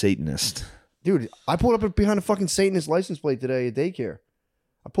actually a Satanist. Dude, I pulled up behind a fucking Satanist license plate today at daycare.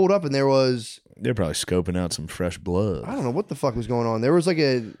 I pulled up and there was They're probably scoping out some fresh blood. I don't know what the fuck was going on. There was like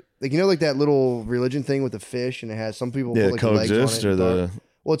like that little religion thing with the fish, and it has some people Yeah, put like the legs on coexist it or and the. dark.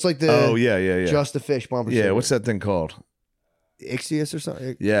 Well, it's like the Oh yeah. just the fish bumper. Yeah, sticker. what's that thing called? Ixius or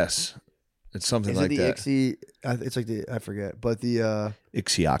something? Yes, it's something Is like it the that. Ixi? It's like the I forget, but the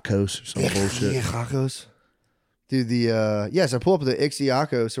Ixiakos or some bullshit. Ixiacos. Dude, the yes, I pull up the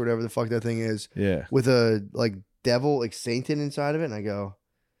Ixiacos or whatever the fuck that thing is Yeah, with a like devil like Satan inside of it, and I go,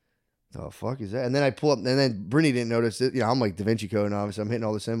 "The fuck is that?" And then I pull up, and then Brittany didn't notice it. You know, I'm like Da Vinci Code, and obviously I'm hitting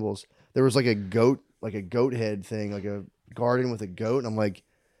all the symbols. There was like a goat head thing, like a garden with a goat, and I'm like,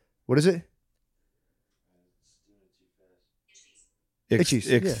 "What is it?" Itchies,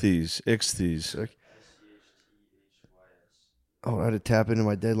 yeah. Ichthes. Sick. Oh, I had to tap into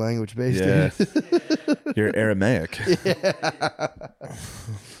my dead language base. Yeah. dude. You're Aramaic.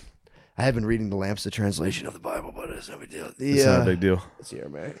 I have been reading the Lamps, the translation of the Bible, but it's no big deal. It's not a big deal. It's the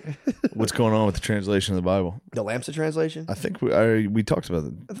Aramaic. What's going on with the translation of the Bible? The Lamps, the translation? I think we talked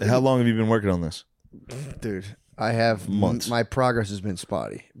about it. How long have you been working on this? Dude, I have Months. My progress has been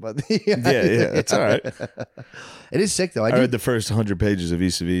spotty, but Yeah, that's all right. It is sick though. I read the first 100 pages of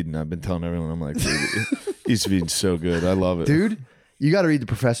East of Eden. I've been telling everyone, I'm like, dude, East of Eden's so good. I love it. dude, you got to read the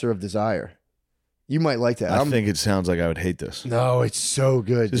Professor of Desire. You might like that. I think it sounds like I would hate this. No, it's so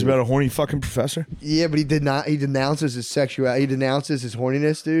good. Is it dude. about a horny fucking professor? Yeah, but he did not. He denounces his sexuality. He denounces his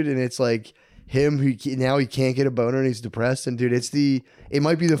horniness, dude. And it's like him who now he can't get a boner and he's depressed. And dude, it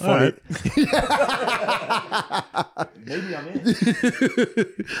might be the funny. Maybe I'm in.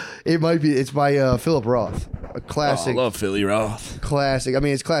 It might be. It's by Philip Roth, a classic. I love Philly Roth. Classic. I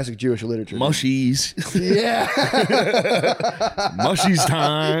mean, it's classic Jewish literature. Mushies. Yeah. Mushies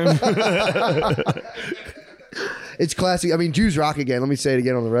time. It's classic. I mean, Jews rock again. Let me say it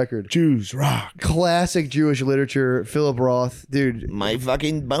again on the record. Jews rock. Classic Jewish literature. Philip Roth, dude. My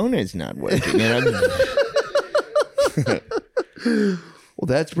fucking boner's not working. Well,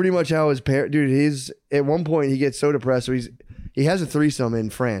 that's pretty much how his parent, dude. At one point he gets so depressed, so he has a threesome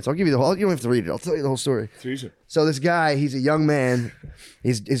in France. I'll give you the whole. You don't have to read it. I'll tell you the whole story. So this guy, he's a young man.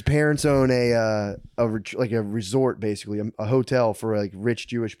 His parents own a resort, basically a hotel for like rich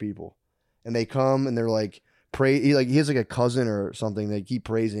Jewish people, and they come and they're like he has like a cousin or something. They keep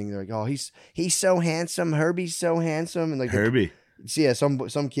praising. They're like, oh, he's so handsome. Herbie's so handsome, and like Herbie. yeah, some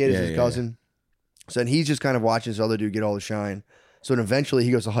kid is his Yeah, cousin. So then he's just kind of watching this other dude get all the shine. So then eventually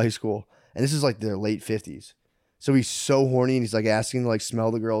he goes to high school, and this is like their late 50s. So he's so horny, and he's like asking to like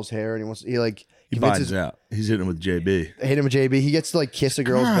smell the girl's hair, and he finds out. He's hitting with JB. Hit him with JB. He gets to like kiss a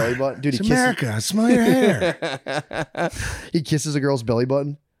girl's belly button. Dude, it's America. I smell your hair. He kisses a girl's belly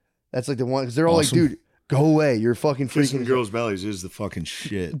button. That's like the one, because they're all like, dude, go away. You're fucking freaking. Kissing girls' bellies is the fucking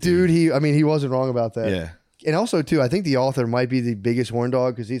shit. Dude, he wasn't wrong about that. Yeah. And also, too, I think the author might be the biggest horn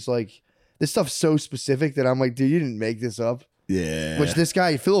dog, because he's like, this stuff's so specific that I'm like, dude, you didn't make this up. Yeah. Which this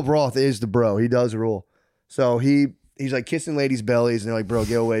guy, Philip Roth, is the bro. He does rule. So he's like kissing ladies' bellies, and they're like, bro,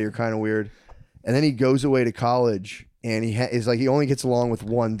 get away. You're kind of weird. And then he goes away to college, and he only gets along with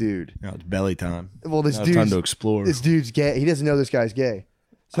one dude. Now it's belly time. Well, this dude's time to explore. This dude's gay. He doesn't know this guy's gay.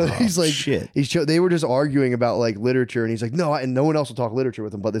 So he's like, shit. They were just arguing about like literature, and he's like, no, and no one else will talk literature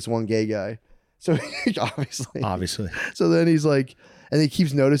with him, but this one gay guy. So obviously. So then he's like, and he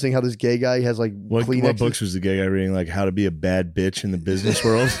keeps noticing how this gay guy has like what books was the gay guy reading? Like How to Be a Bad Bitch in the Business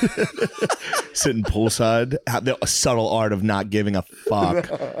World. Sitting poolside, the subtle art of not giving a fuck.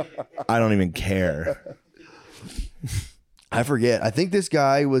 I don't even care. I forget. I think this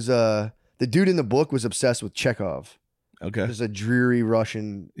guy was the dude in the book was obsessed with Chekhov. Okay, just a dreary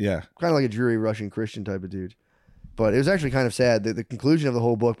Russian, kind of like a dreary Russian Christian type of dude. But it was actually kind of sad. The conclusion of the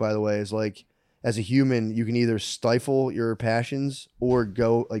whole book, by the way, is like, as a human, you can either stifle your passions or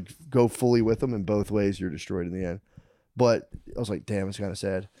go fully with them, and both ways you're destroyed in the end. But I was like, damn, it's kind of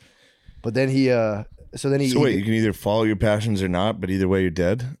sad. But then so wait, you can either follow your passions or not, but either way you're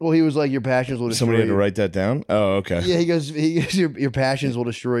dead? Well, he was like, your passions will destroy you. Somebody had to write that down? Oh, okay. Yeah, he goes your passions will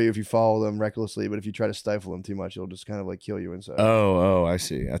destroy you if you follow them recklessly, but if you try to stifle them too much, it'll just kind of like kill you inside. Oh, I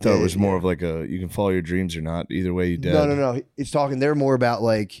see. I thought it was more of like you can follow your dreams or not. Either way, you dead. No. It's talking, they're more about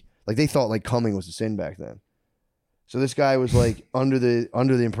like they thought like coming was a sin back then. So this guy was like under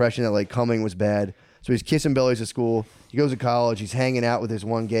the impression that like coming was bad. So he's kissing bellies at school. He goes to college. He's hanging out with this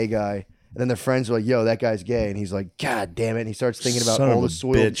one gay guy. And then their friends are like, yo, that guy's gay. And he's like, God damn it. And he starts thinking about all the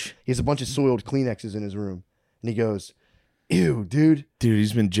soiled. Bitch. He has a bunch of soiled Kleenexes in his room. And he goes, ew, dude. Dude,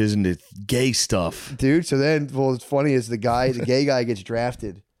 he's been jizzing to gay stuff. Dude, so then, what's funny is the gay guy gets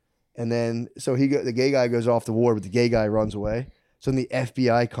drafted. And then, so the gay guy goes off to war, but the gay guy runs away. So then the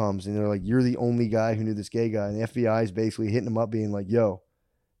FBI comes and they're like, you're the only guy who knew this gay guy. And the FBI is basically hitting him up being like, yo,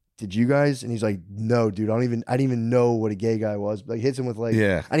 did you guys? And he's like, no, dude, I didn't even know what a gay guy was. Like, hits him with like,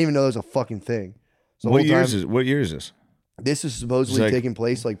 I didn't even know there was a fucking thing. So what year is this? This is supposedly taking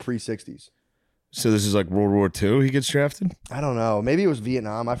place like pre-60s. So this is like World War II. He gets drafted. I don't know. Maybe it was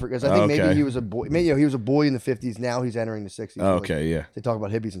Vietnam. I forget. I think maybe he was a boy. Maybe he was a boy in the 50s. Now he's entering the 60s. Oh, okay, yeah. They talk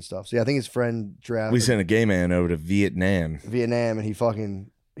about hippies and stuff. So yeah, I think his friend drafted. We sent a gay man over to Vietnam, and he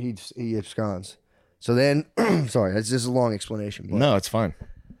absconds. So then, sorry, this is a long explanation. But, no, it's fine.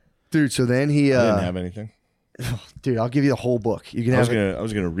 Dude, so then he I didn't have anything. Dude, I'll give you the whole book. You can I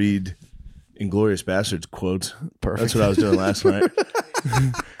was gonna read Inglourious Bastards quotes. Perfect. That's what I was doing last night.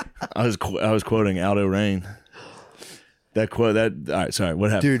 I was quoting Aldo Rain. That quote. All right. Sorry. What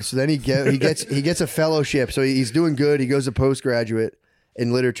happened, dude? So then he gets a fellowship. So he's doing good. He goes to postgraduate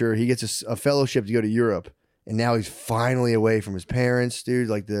in literature. He gets a fellowship to go to Europe, and now he's finally away from his parents, dude.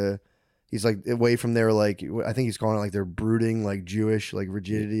 He's like away from their like, I think he's calling it like their brooding like Jewish like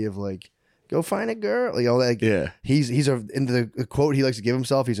rigidity of like, go find a girl, like all that. Yeah. He's in the quote he likes to give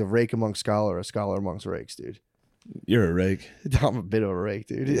himself. He's a rake amongst a scholar amongst rakes, dude. You're a rake. I'm a bit of a rake,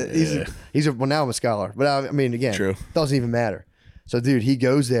 dude. Yeah. Well, now I'm a scholar, but I mean, again, true. Doesn't even matter. So, dude, he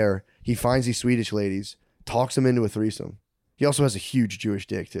goes there. He finds these Swedish ladies, talks them into a threesome. He also has a huge Jewish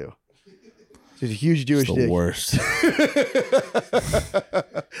dick too. He's a huge Jewish dick. The worst.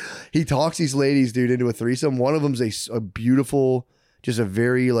 He talks these ladies, dude, into a threesome. One of them's a beautiful, just a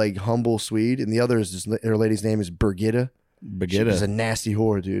very like humble Swede, and the other is just, her lady's name is Birgitta. She's a nasty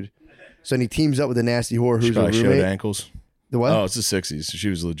whore, dude. So then he teams up with a nasty whore who's a roommate. Showed ankles. The what? Oh, it's the 60s. So she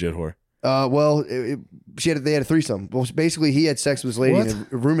was a legit whore. Well, they had a threesome. Well, basically, he had sex with this lady, and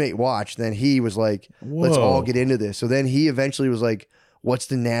a roommate watched. Then he was like, "Let's all get into this." So then he eventually was like, "What's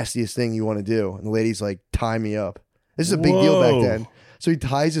the nastiest thing you want to do?" And the lady's like, "Tie me up." This is a big deal back then. So he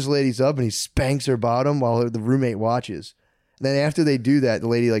ties this lady's up and he spanks her bottom while the roommate watches. And then after they do that, the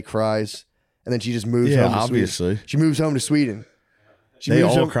lady like cries, and then she just moves home to obviously. Sweden. She moves home to Sweden. They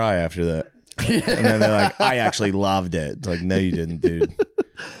all cry after that. And then they're like, I actually loved it. It's like, no, you didn't, dude.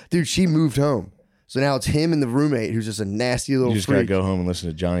 Dude, she moved home. So now it's him and the roommate who's just a nasty little freak. You just got to go home and listen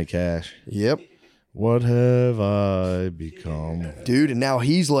to Johnny Cash. Yep. What have I become? Dude, and now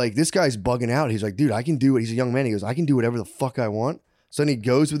he's like, this guy's bugging out. He's like, dude, I can do it. He's a young man. He goes, I can do whatever the fuck I want. So then he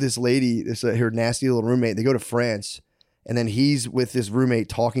goes with this lady, her nasty little roommate. They go to France. And then he's with this roommate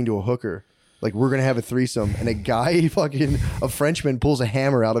talking to a hooker. like, we're gonna have a threesome, and a Frenchman pulls a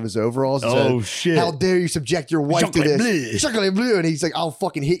hammer out of his overalls. And says, shit! How dare you subject your wife to this? Chocolat bleu. And he's like, I'll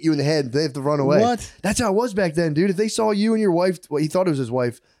fucking hit you in the head. They have to run away. What? That's how it was back then, dude. If they saw you and your wife, well, he thought it was his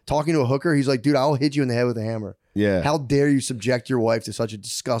wife, talking to a hooker, he's like, dude, I'll hit you in the head with a hammer. Yeah. How dare you subject your wife to such a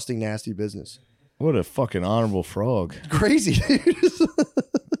disgusting, nasty business? What a fucking honorable frog. Crazy, dude.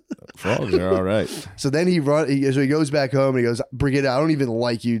 Frogs are all right. So then he goes back home and he goes, Brigitte, I don't even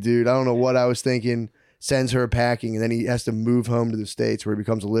like you, dude. I don't know what I was thinking. Sends her packing, and then he has to move home to the States where he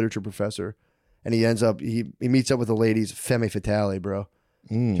becomes a literature professor. And he ends up, he meets up with a lady's femme fatale, bro.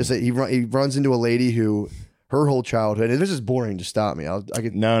 Just that he runs into a lady who, her whole childhood, and this is boring, just stop me. I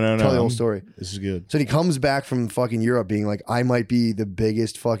could No. tell the whole story. This is good. So he comes back from fucking Europe being like, I might be the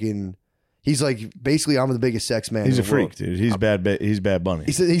biggest fucking, he's like, basically, I'm the biggest sex man. He's in a the freak, world. dude. He's Bad Bunny. He's Bad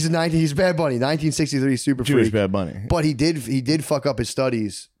Bunny, 1963 super Jewish freak. Bad Bunny. But he did fuck up his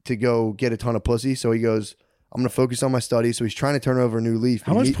studies to go get a ton of pussy. So he goes, I'm gonna focus on my studies. So he's trying to turn over a new leaf.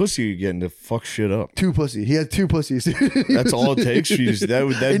 How much pussy are you getting to fuck shit up? 2 pussy. He had 2 pussies. That's all it takes.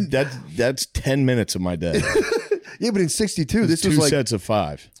 That's 10 minutes of my day. Yeah, but in 62, this was 2 like sets of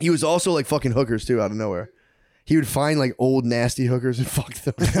 5. he was also like fucking hookers too out of nowhere. He would find like old nasty hookers and fuck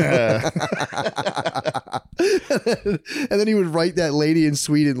them. And then he would write that lady in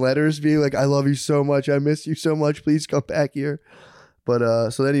Sweden letters being like, I love you so much. I miss you so much. Please come back here.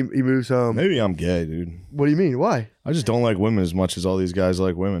 But so then he moves home. Maybe I'm gay, dude. What do you mean? Why? I just don't like women as much as all these guys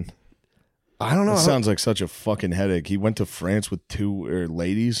like women. I don't know. That sounds like such a fucking headache. He went to France with 2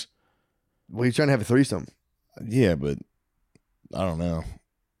 ladies. Well, he's trying to have a threesome. Yeah, but I don't know.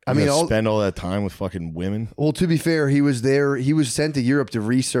 I mean, spend all that time with fucking women. Well, to be fair, he was there. He was sent to Europe to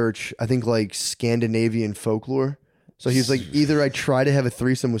research, I think, like Scandinavian folklore. So he was like, either I try to have a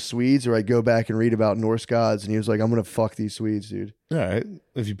threesome with Swedes or I go back and read about Norse gods. And he was like, I'm going to fuck these Swedes, dude. All right.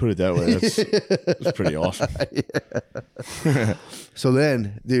 If you put it that way, that's pretty awesome. So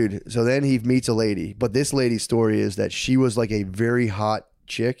then he meets a lady. But this lady's story is that she was like a very hot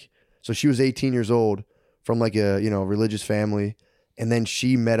chick. So she was 18 years old from like a, religious family. And then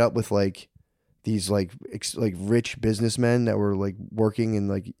she met up with like these like rich businessmen that were like working in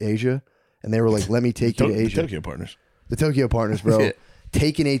like Asia. And they were like, let me take you to Asia. The Tokyo Partners. The Tokyo Partners, bro. Yeah.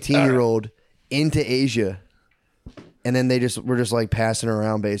 Take an 18-year-old into Asia. And then were just like passing her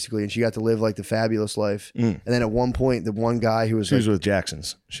around basically. And she got to live like the fabulous life. And then at one point, the one guy who was She was with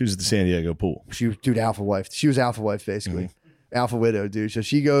Jackson's. She was at the San Diego pool. alpha wife. She was alpha wife basically. Alpha widow, dude. So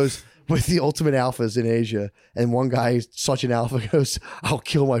she goes with the ultimate alphas in Asia. And one guy, such an alpha, goes, I'll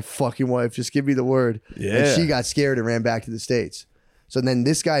kill my fucking wife. Just give me the word. Yeah. And she got scared and ran back to the States. So then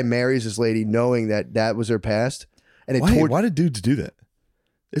this guy marries this lady knowing that was her past. And Why did dudes do that?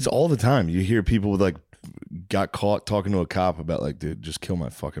 It's all the time. You hear people with like got caught talking to a cop about like, dude, just kill my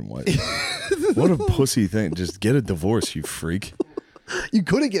fucking wife. What a pussy thing. Just get a divorce, you freak. You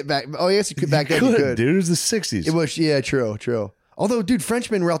couldn't get back. Oh, yes, you could back then. You could. Dude, it was the 60s. It was, yeah, true. Although, dude,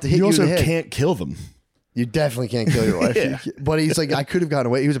 Frenchmen were out to hit you also in the head. can't kill them. You definitely can't kill your wife. Yeah. But he's like, I could have gotten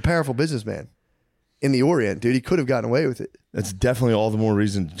away. He was a powerful businessman in the Orient, dude. He could have gotten away with it. That's definitely all the more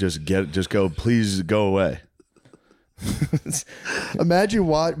reason to just go, please go away.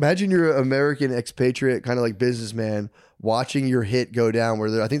 Imagine you're an American expatriate, kind of like businessman, watching your hit go down.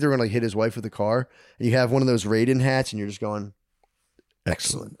 Where I think they're going to like hit his wife with a car, and you have one of those Raiden hats, and you're just going,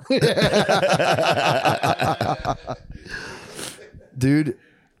 excellent, dude.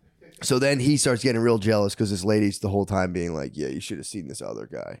 So then he starts getting real jealous because this lady's the whole time being like, yeah, you should have seen this other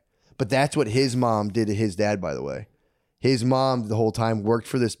guy. But that's what his mom did to his dad, by the way. His mom the whole time worked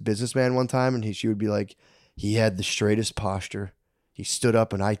for this businessman one time, and she would be like, he had the straightest posture. He stood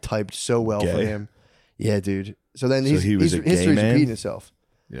up, and I typed so well for him. Yeah, dude. So then history's repeating itself.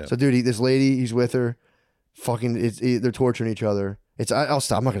 Yeah. So, dude, this lady, he's with her. Fucking, they're torturing each other. I'll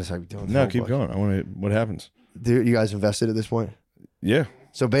stop. I'm not gonna start doing. No, keep going. I want to. What happens? Dude, you guys invested at this point? Yeah.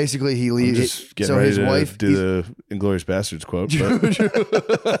 So basically, he leaves. Just getting ready to do the Inglourious Bastards quote.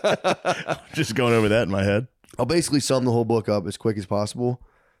 Just going over that in my head. I'll basically sum the whole book up as quick as possible.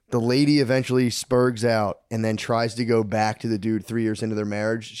 The lady eventually spurgs out and then tries to go back to the dude 3 years into their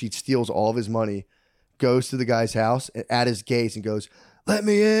marriage. She steals all of his money, goes to the guy's house at his gates and goes, let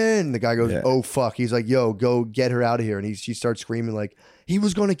me in. The guy goes, oh, fuck. He's like, yo, go get her out of here. And she starts screaming like, he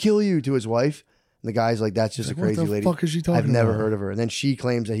was going to kill you to his wife. And the guy's like, that's just a crazy lady. What the fuck is she talking about? I've never heard of her. And then she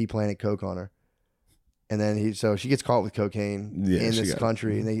claims that he planted coke on her. And then so she gets caught with cocaine in this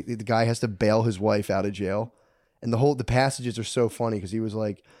country. And the guy has to bail his wife out of jail. And the passages are so funny because he was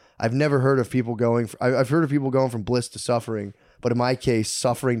like, I've never heard of people I've heard of people going from bliss to suffering, but in my case,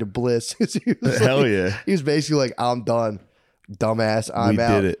 suffering to bliss. Hell yeah. He was basically like, I'm done, dumbass, I'm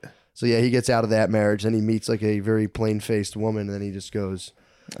out. We did it. So yeah, he gets out of that marriage. Then he meets like a very plain-faced woman, and then he just goes.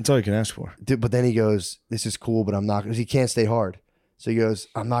 That's all you can ask for. But then he goes, "This is cool, but I'm not." Because he can't stay hard. So he goes,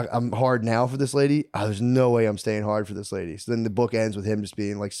 I'm hard now for this lady. There's no way I'm staying hard for this lady. So then the book ends with him just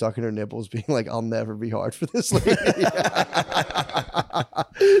being like sucking her nipples, being like, I'll never be hard for this lady.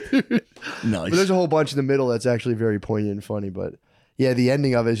 Nice. But there's a whole bunch in the middle that's actually very poignant and funny. But yeah, the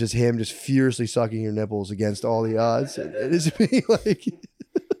ending of it is just him just furiously sucking your nipples against all the odds. It is being like...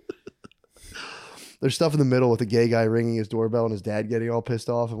 There's stuff in the middle with a gay guy ringing his doorbell and his dad getting all pissed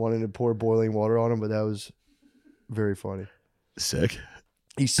off and wanting to pour boiling water on him, but that was very funny. Sick.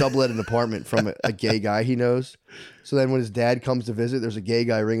 He sublet an apartment from a gay guy he knows. So then when his dad comes to visit, there's a gay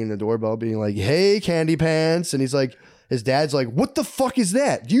guy ringing the doorbell being like, "Hey, Candy Pants." And he's like, his dad's like, "What the fuck is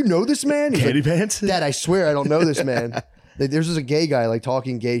that? Do you know this man?" He's Candy like, Pants? "Dad, I swear I don't know this man." Like, there's just a gay guy like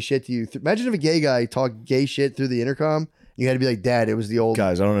talking gay shit to you. Imagine if a gay guy talked gay shit through the intercom. You had to be like, "Dad, it was the old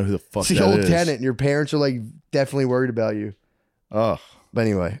Guys, I don't know who the fuck it's the that old is. tenant, and your parents are like definitely worried about you." Oh. But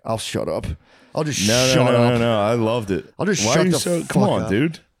anyway, I'll shut up. I'll just No, shut up. No. I loved it. I'll just Why shut are you the so? fuck Come on, up.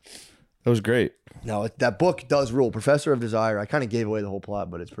 dude. That was great. No, that book does rule. Professor of Desire. I kind of gave away the whole plot,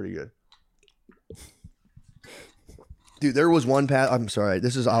 but it's pretty good. Dude, there was one I'm sorry.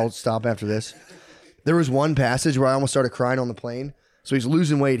 I'll stop after this. There was one passage where I almost started crying on the plane. So he's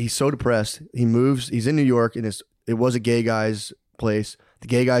losing weight. He's so depressed. He moves. He's in New York, and it was a gay guy's place. The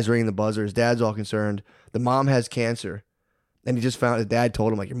gay guy's ringing the buzzer. His dad's all concerned. The mom has cancer. And he just found his dad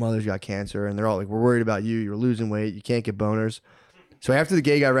told him, like, your mother's got cancer. And they're all like, we're worried about you. You're losing weight. You can't get boners. So after the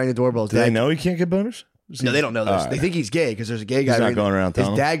gay guy rang the doorbell, Do they know he can't get boners? no, they don't know this. All They right. think he's gay because there's a gay guy. He's not ringing- going around His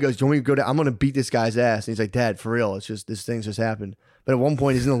telling dad goes, "Do you want me to go down? I'm going to beat this guy's ass." And he's like, "Dad, for real. It's just, this thing's just happened." But at one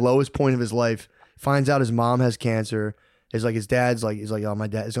point, he's in the lowest point of his life. Finds out his mom has cancer. His dad's like, he's like, "Oh, my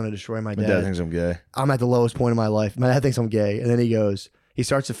dad is going to destroy my My dad thinks I'm gay. I'm at the lowest point of my life. My dad thinks I'm gay." And then he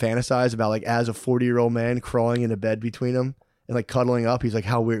starts to fantasize about like as a 40-year-old man crawling into bed between them and like cuddling up. He's like,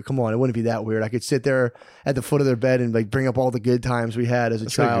 "How weird. Come on. It wouldn't be that weird. I could sit there at the foot of their bed and like bring up all the good times we had as a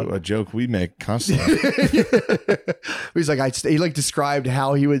That's child." like a joke we make constantly. He's like, he like described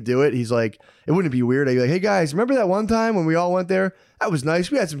how he would do it. He's like, it wouldn't be weird. I'd be like, "Hey guys, remember that one time when we all went there? That was nice.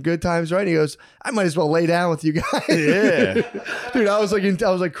 We had some good times, right?" And he goes, "I might as well lay down with you guys." Yeah. Dude, I was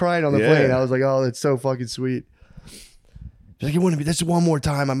like crying on the Yeah. plane. I was like, "Oh, that's so fucking sweet." He's like, "It wouldn't be. This is one more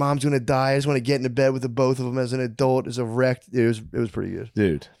time. My mom's gonna die. I just want to get into bed with the both of them as an adult, as a wreck." It was pretty good.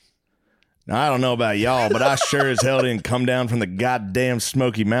 Dude. Now, I don't know about y'all, but I sure as hell didn't come down from the goddamn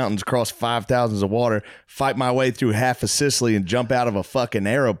Smoky Mountains, cross 5,000s of water, fight my way through half of Sicily, and jump out of a fucking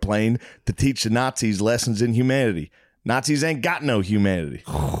aeroplane to teach the Nazis lessons in humanity. Nazis ain't got no humanity.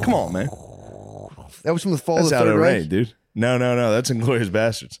 Come on, man. That was from the fall That's of the out Third of Reich. rain, dude. No. That's Inglourious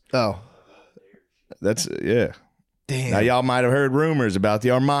Bastards. Oh, That's, yeah. damn. Now, y'all might have heard rumors about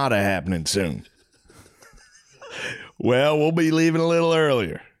the Armada happening soon. Well, we'll be leaving a little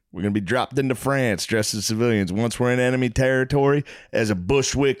earlier. We're going to be dropped into France dressed as civilians. Once we're in enemy territory, as a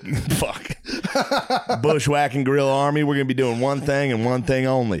bushwhacking guerrilla army, we're going to be doing one thing and one thing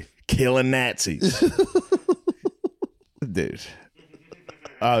only: killing Nazis. Dude,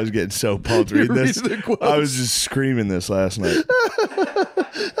 I was getting so pumped reading this. I was just screaming this last night.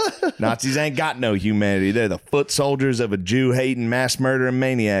 Nazis ain't got no humanity. They're the foot soldiers of a Jew-hating, mass-murdering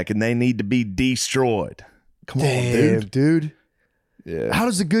maniac, and they need to be destroyed. Come on, dude. Yeah. How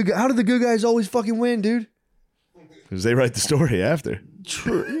did the good guys always fucking win, dude? Because they write the story after.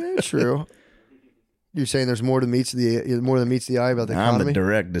 True. Yeah, true. You're saying there's more than meets the eye about the I'm economy? the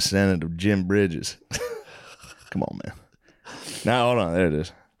direct descendant of Jim Bridges. Come on, man. Now, hold on. There it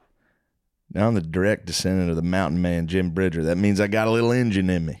is. Now I'm the direct descendant of the mountain man, Jim Bridger. That means I got a little engine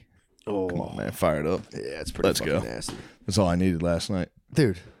in me. Oh, Come on, man. Fire it up. yeah, it's pretty Let's fucking go. nasty. That's all I needed last night.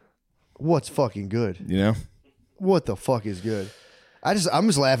 Dude, what's fucking good? You know? What the fuck is good? I'm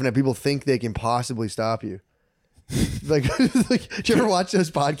just laughing at people think they can possibly stop you. like, do you ever watch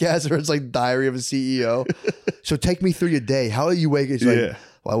those podcasts where it's like Diary of a CEO? So take me through your day. How do you wake? It's like, Yeah.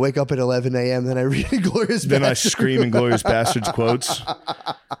 well, I wake up at 11 a.m. Then I read Inglourious Then I Bastards. scream Inglourious Bastards quotes.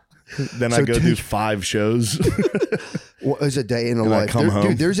 Then I So go do 5 shows. What is a day in the And I life? come home.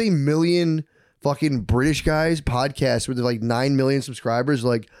 Dude, there's a million fucking British guys podcasts with like 9 million subscribers.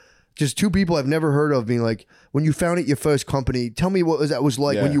 Like, just 2 people I've never heard of being like, when you founded your first company, tell me what that was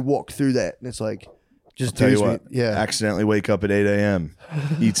like when Yeah. you walked through that. And it's like, just Tell you dudes what, yeah. accidentally wake up at 8 a.m.,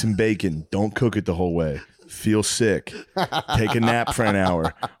 eat some bacon, don't cook it the whole way, feel sick, take a nap for an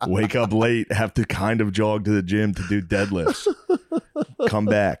hour, wake up late, have to kind of jog to the gym to do deadlifts, come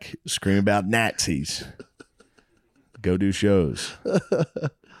back, scream about Nazis, go do shows.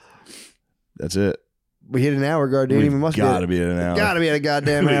 That's it. We hit an hour, Gardini. We must gotta be at an hour. Gotta be at a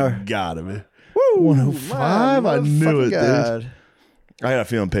goddamn hour. Gotta be. Woo! 105. I knew it, God. dude. I got a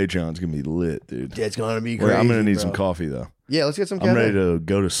feeling Patreon's gonna be lit, dude. Yeah, it's gonna be crazy. I'm gonna need bro. some coffee though. Yeah, let's get some cafe. I'm ready to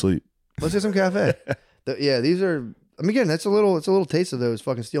go to sleep. Let's get some cafe. These are. I mean, again, it's a little taste of those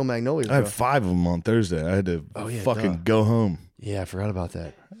fucking Steel Magnolias. I had 5 of them on Thursday. I had to fucking go home. Yeah, I forgot about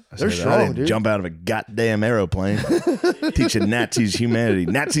that. I They're said, strong, I didn't dude. jump out of a goddamn aeroplane teaching Nazis humanity.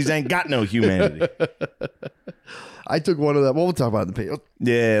 Nazis ain't got no humanity. I took one of them. Well, we'll talk about it in the page.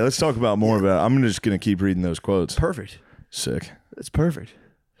 Yeah, let's talk about more about it. I'm just going to keep reading those quotes. Perfect. Sick. It's perfect.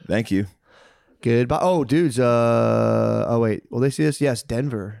 Thank you. Goodbye. Oh, dudes. Oh, wait. Will they see this? Yes,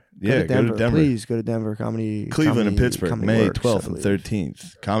 Denver. Yeah, go to Denver. Please go to Denver. Cleveland and Pittsburgh, May Works, 12th and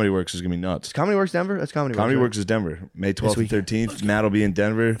 13th. Comedy Works is going to be nuts. Comedy Works Denver? That's Comedy Works. Comedy right? Works is Denver, May 12th and 13th. Matt will be in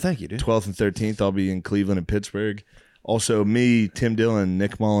Denver. Thank you, dude. 12th and 13th, I'll be in Cleveland and Pittsburgh. Also, me, Tim Dillon,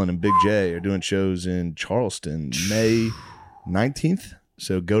 Nick Mullen, and Big J are doing shows in Charleston, May 19th.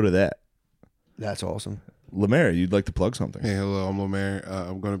 So go to that. That's awesome. Lemaire, you'd like to plug something? Hey, hello, I'm Lemaire.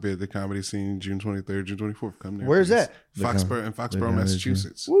 I'm going to be at the Comedy Scene June 23rd, June 24th. Come there. Where's please. that? Foxborough in Foxborough,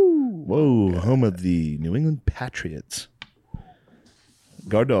 Massachusetts. Whoa, home of the New England Patriots.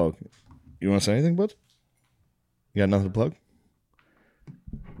 Guard Dog, you want to say anything, bud? You got nothing to plug?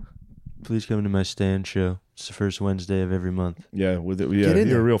 Please come to my stand show. It's the first Wednesday of every month. Yeah, Get in you're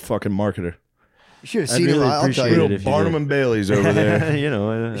there. a real fucking marketer. You should have I'd seen really him. I'll tell appreciate you. it Real if you Barnum did. and Bailey's over there. You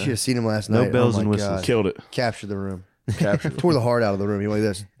know, You should have seen him last No night. bells oh my and whistles. God. Killed it. Captured the room. Captured. Tore the heart out of the room. He went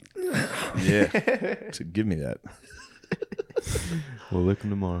like this. Yeah. So give me that. we'll lick them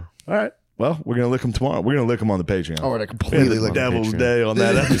tomorrow. All right. Well, we're gonna lick them tomorrow. We're gonna lick them on the Patreon. Oh, we're gonna We had completely the lick 'em. Devil's Patreon. Day on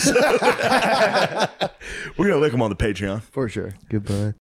that episode. We're gonna lick them on the Patreon. For sure. Goodbye.